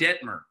Ty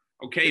Detmer.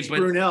 Okay, it's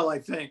Brunel, I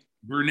think.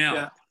 Brunel.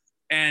 Yeah.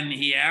 And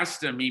he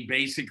asked him, he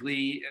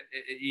basically,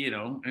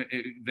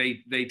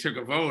 they took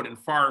a vote and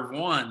Favre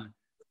won.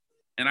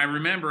 And I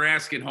remember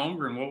asking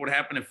Holmgren what would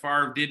happen if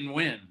Favre didn't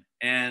win.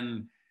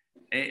 And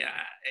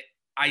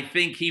I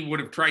think he would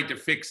have tried to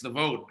fix the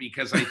vote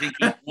because I think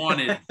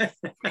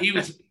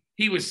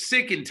he was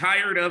sick and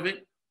tired of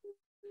it,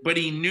 but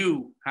he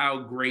knew how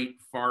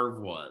great Favre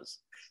was.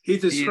 He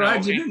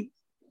describes him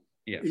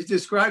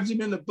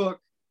in the book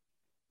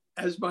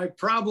as my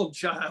problem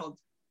child,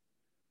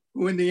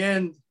 who in the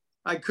end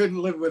I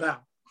couldn't live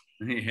without.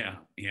 Yeah.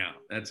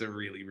 That's a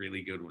really,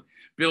 really good one.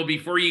 Bill,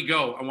 before you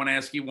go, I want to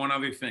ask you one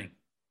other thing.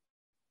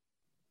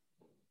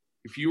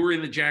 If you were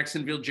in the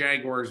Jacksonville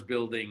Jaguars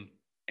building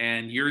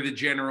and you're the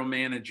general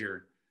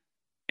manager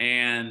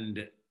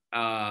and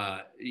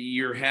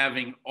you're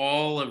having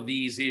all of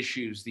these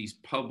issues, these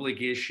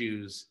public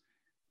issues,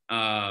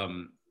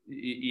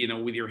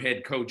 with your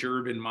head coach,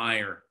 Urban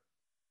Meyer,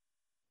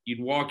 you'd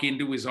walk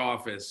into his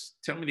office.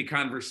 Tell me the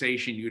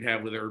conversation you'd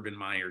have with Urban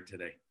Meyer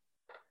today.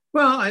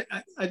 Well,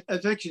 I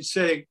think you'd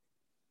say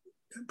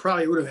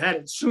probably would have had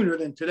it sooner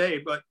than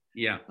today, but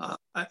yeah,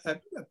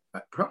 I'd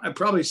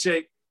probably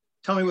say,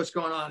 tell me what's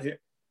going on here.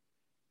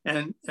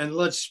 And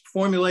let's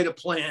formulate a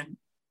plan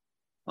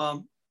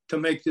to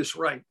make this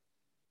right,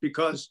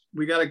 because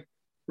we got to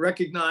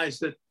recognize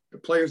that the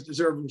players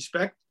deserve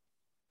respect,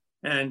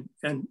 and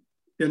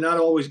they're not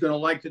always going to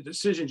like the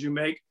decisions you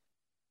make,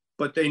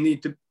 but you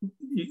need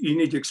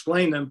to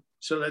explain them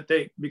so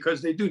that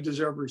because they do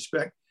deserve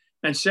respect.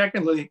 And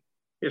secondly,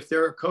 if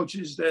there are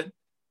coaches that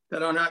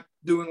are not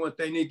doing what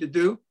they need to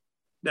do,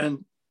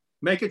 then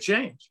make a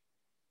change.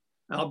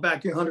 I'll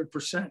back you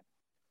 100%,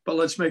 but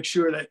let's make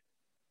sure that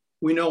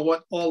we know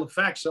what all the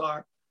facts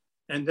are,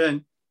 and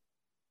then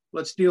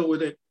let's deal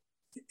with it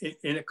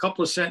in a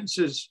couple of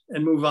sentences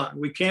and move on.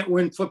 We can't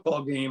win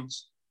football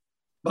games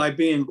by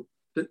being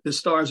the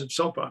stars of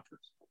soap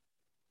operas.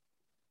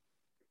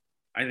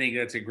 I think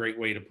that's a great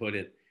way to put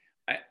it.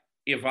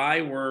 If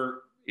I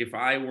were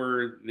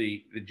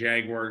the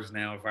Jaguars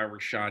now, if I were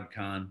Shad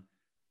Khan,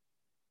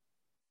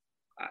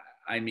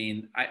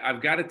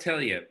 I've got to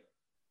tell you,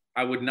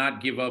 I would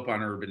not give up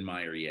on Urban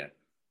Meyer yet,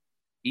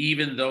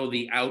 even though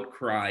the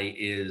outcry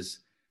is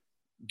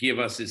give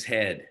us his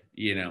head,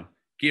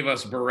 give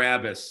us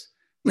Barabbas.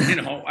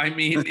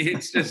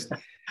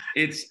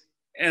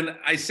 And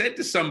I said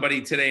to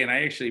somebody today, and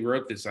I actually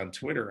wrote this on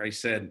Twitter, I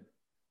said,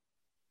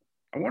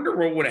 I wonder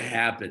what would have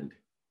happened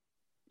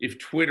if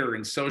Twitter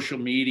and social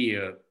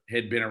media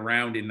had been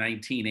around in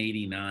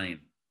 1989,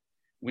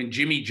 when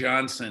Jimmy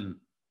Johnson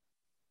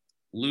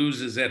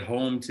loses at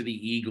home to the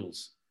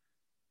Eagles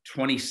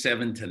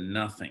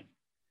 27-0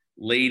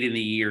 late in the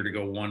year to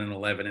go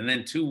 1-11. And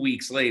then 2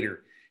 weeks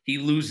later, he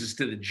loses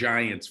to the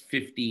Giants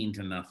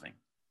 15-0.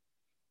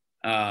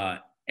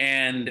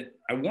 And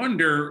I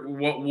wonder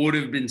what would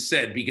have been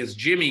said, because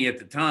Jimmy at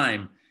the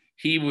time,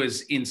 he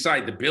was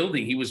inside the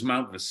building. He was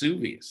Mount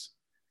Vesuvius.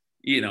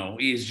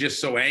 He's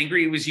just so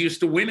angry. He was used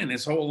to winning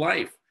his whole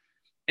life.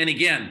 And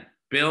again,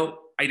 Bill,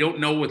 I don't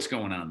know what's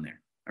going on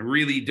there. I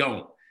really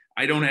don't.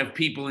 I don't have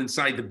people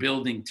inside the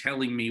building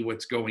telling me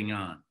what's going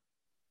on.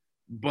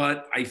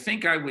 But I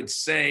think I would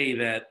say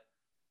that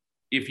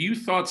if you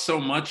thought so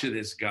much of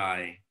this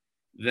guy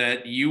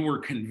that you were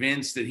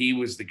convinced that he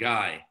was the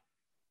guy,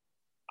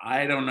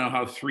 I don't know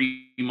how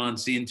 3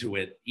 months into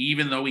it,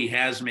 even though he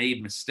has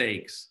made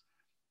mistakes,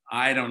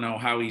 I don't know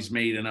how he's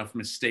made enough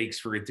mistakes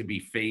for it to be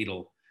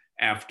fatal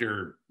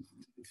after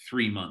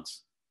 3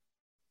 months.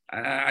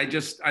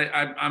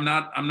 I'm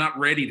not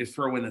ready to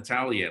throw in the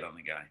towel yet on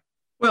the guy.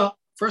 Well,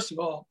 first of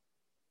all,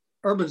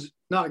 Urban's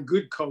not a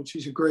good coach.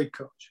 He's a great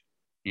coach.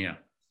 Yeah.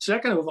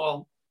 Second of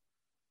all,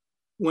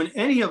 when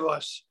any of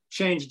us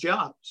change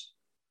jobs,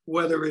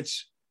 whether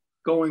it's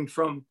going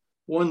from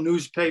one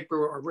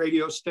newspaper or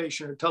radio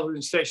station or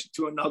television station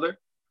to another,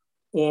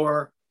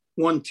 or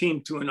one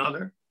team to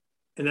another,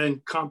 and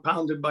then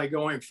compounded by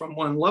going from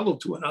one level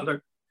to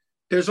another,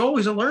 there's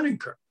always a learning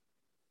curve.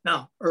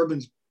 Now,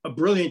 Urban's a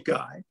brilliant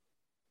guy.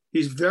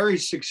 He's very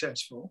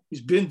successful.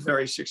 He's been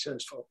very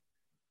successful.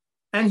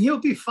 And he'll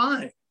be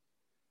fine.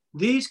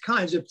 These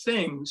kinds of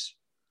things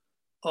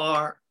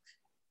are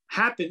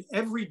happen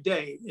every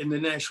day in the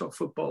National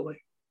Football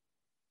League.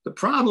 The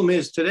problem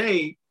is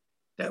today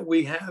that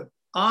we have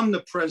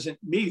omnipresent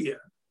media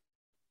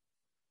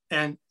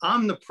and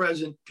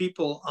omnipresent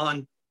people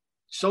on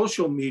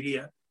social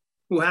media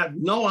who have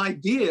no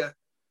idea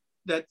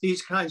that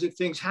these kinds of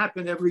things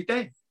happen every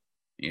day.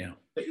 Yeah.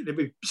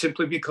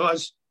 Simply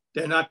because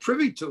they're not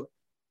privy to it.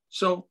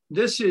 So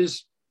this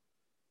is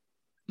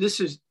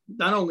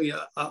not only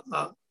a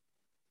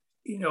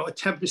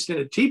tempest in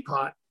a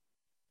teapot,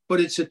 but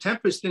it's a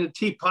tempest in a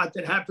teapot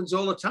that happens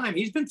all the time.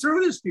 He's been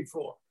through this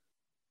before.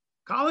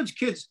 College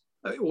kids,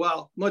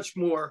 much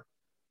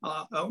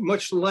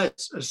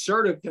less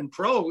assertive than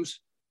pros.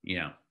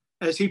 Yeah.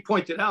 As he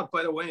pointed out,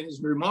 by the way, in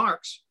his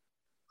remarks,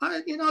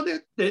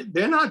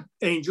 they're not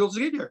angels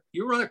either.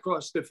 You run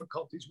across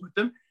difficulties with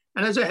them.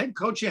 And as a head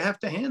coach, you have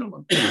to handle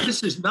them.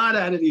 This is not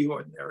out of the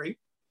ordinary.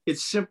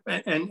 It's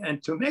simple.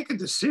 And to make a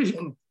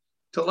decision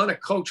to let a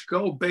coach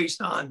go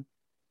based on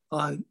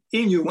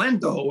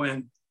innuendo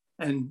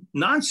and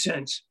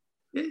nonsense,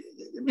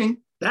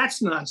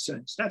 that's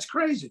nonsense. That's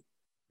crazy.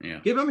 Yeah.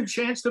 Give him a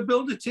chance to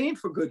build a team,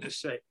 for goodness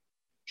sake.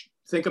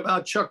 Think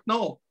about Chuck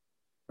Noll,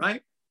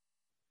 right?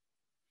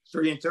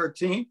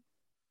 3-13,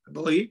 I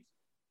believe.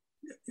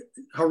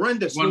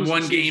 Horrendous.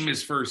 One game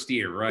his first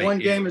year, right? One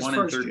game his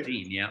first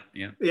 1-13, year.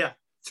 Yeah.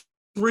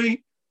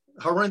 3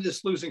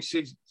 horrendous losing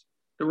seasons.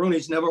 The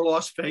Rooneys never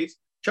lost faith.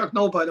 Chuck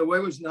Noll, by the way,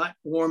 was not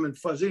warm and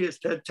fuzzy, as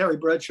Terry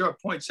Bradshaw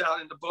points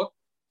out in the book,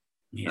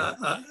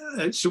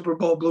 Super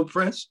Bowl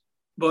Blueprints.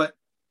 But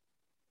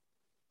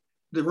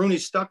the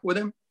Rooneys stuck with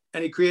him,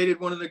 and he created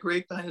one of the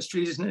great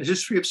dynasties in the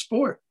history of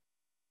sport.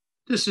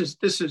 This is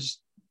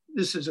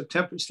a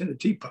tempest in a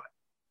teapot.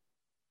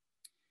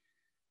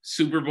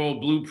 Super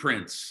Bowl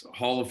Blueprints.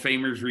 Hall of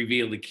Famers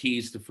reveal the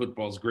keys to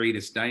football's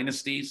greatest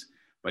dynasties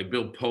by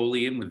Bill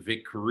Polian with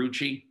Vic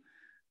Carucci.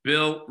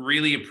 Bill,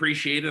 really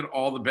appreciate it.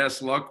 All the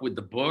best luck with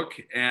the book,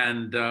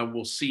 and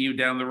we'll see you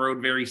down the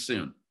road very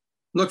soon.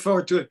 Look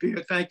forward to it,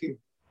 Peter. Thank you.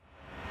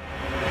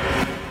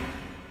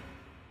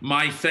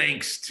 My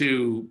thanks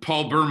to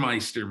Paul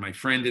Burmeister, my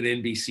friend at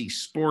NBC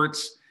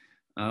Sports,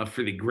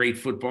 for the great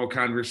football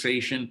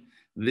conversation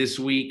this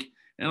week,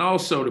 and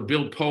also to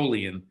Bill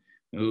Polian,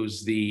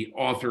 who's the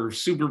author of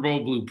Super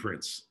Bowl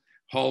Blueprints.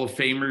 Hall of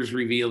Famers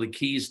reveal the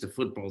keys to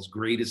football's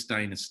greatest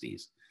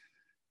dynasties.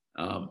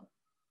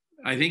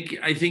 I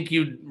think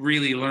you'd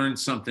really learned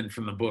something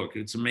from the book.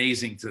 It's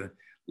amazing to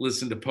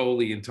listen to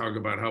Polian talk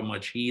about how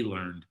much he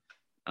learned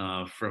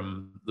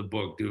from the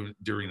book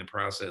during the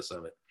process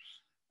of it.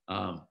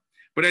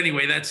 But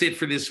anyway, that's it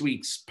for this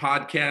week's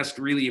podcast.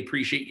 Really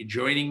appreciate you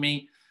joining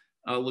me.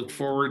 Look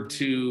forward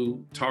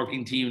to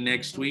talking to you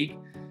next week.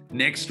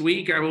 Next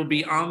week, I will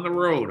be on the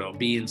road. I'll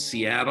be in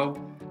Seattle.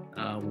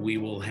 We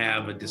will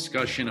have a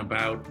discussion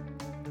about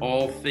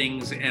all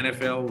things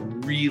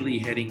NFL, really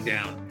heading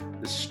down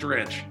the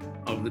stretch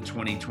of the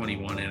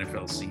 2021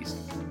 NFL season.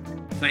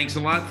 Thanks a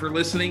lot for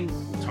listening.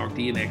 We'll talk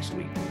to you next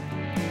week.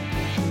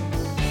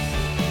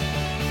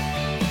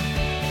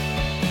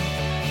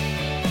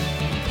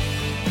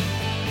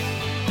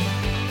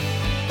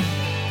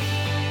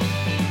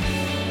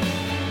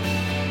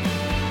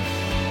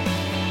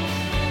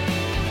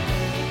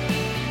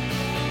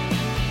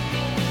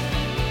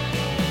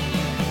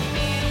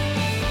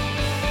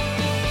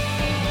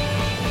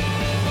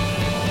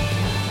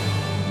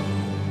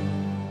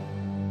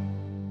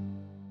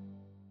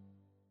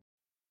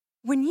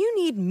 When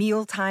you need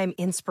mealtime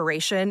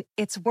inspiration,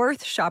 it's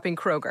worth shopping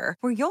Kroger,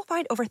 where you'll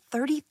find over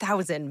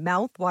 30,000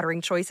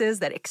 mouth-watering choices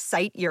that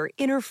excite your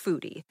inner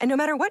foodie. And no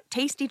matter what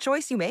tasty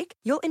choice you make,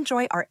 you'll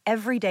enjoy our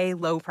everyday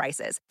low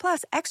prices,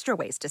 plus extra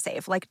ways to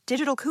save, like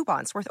digital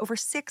coupons worth over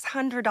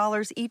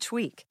 $600 each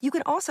week. You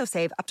can also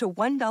save up to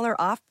 $1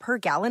 off per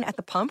gallon at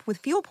the pump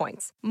with fuel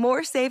points.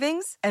 More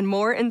savings and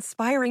more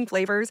inspiring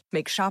flavors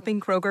make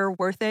shopping Kroger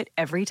worth it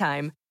every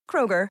time.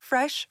 Kroger,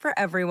 fresh for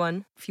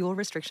everyone. Fuel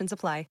restrictions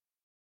apply.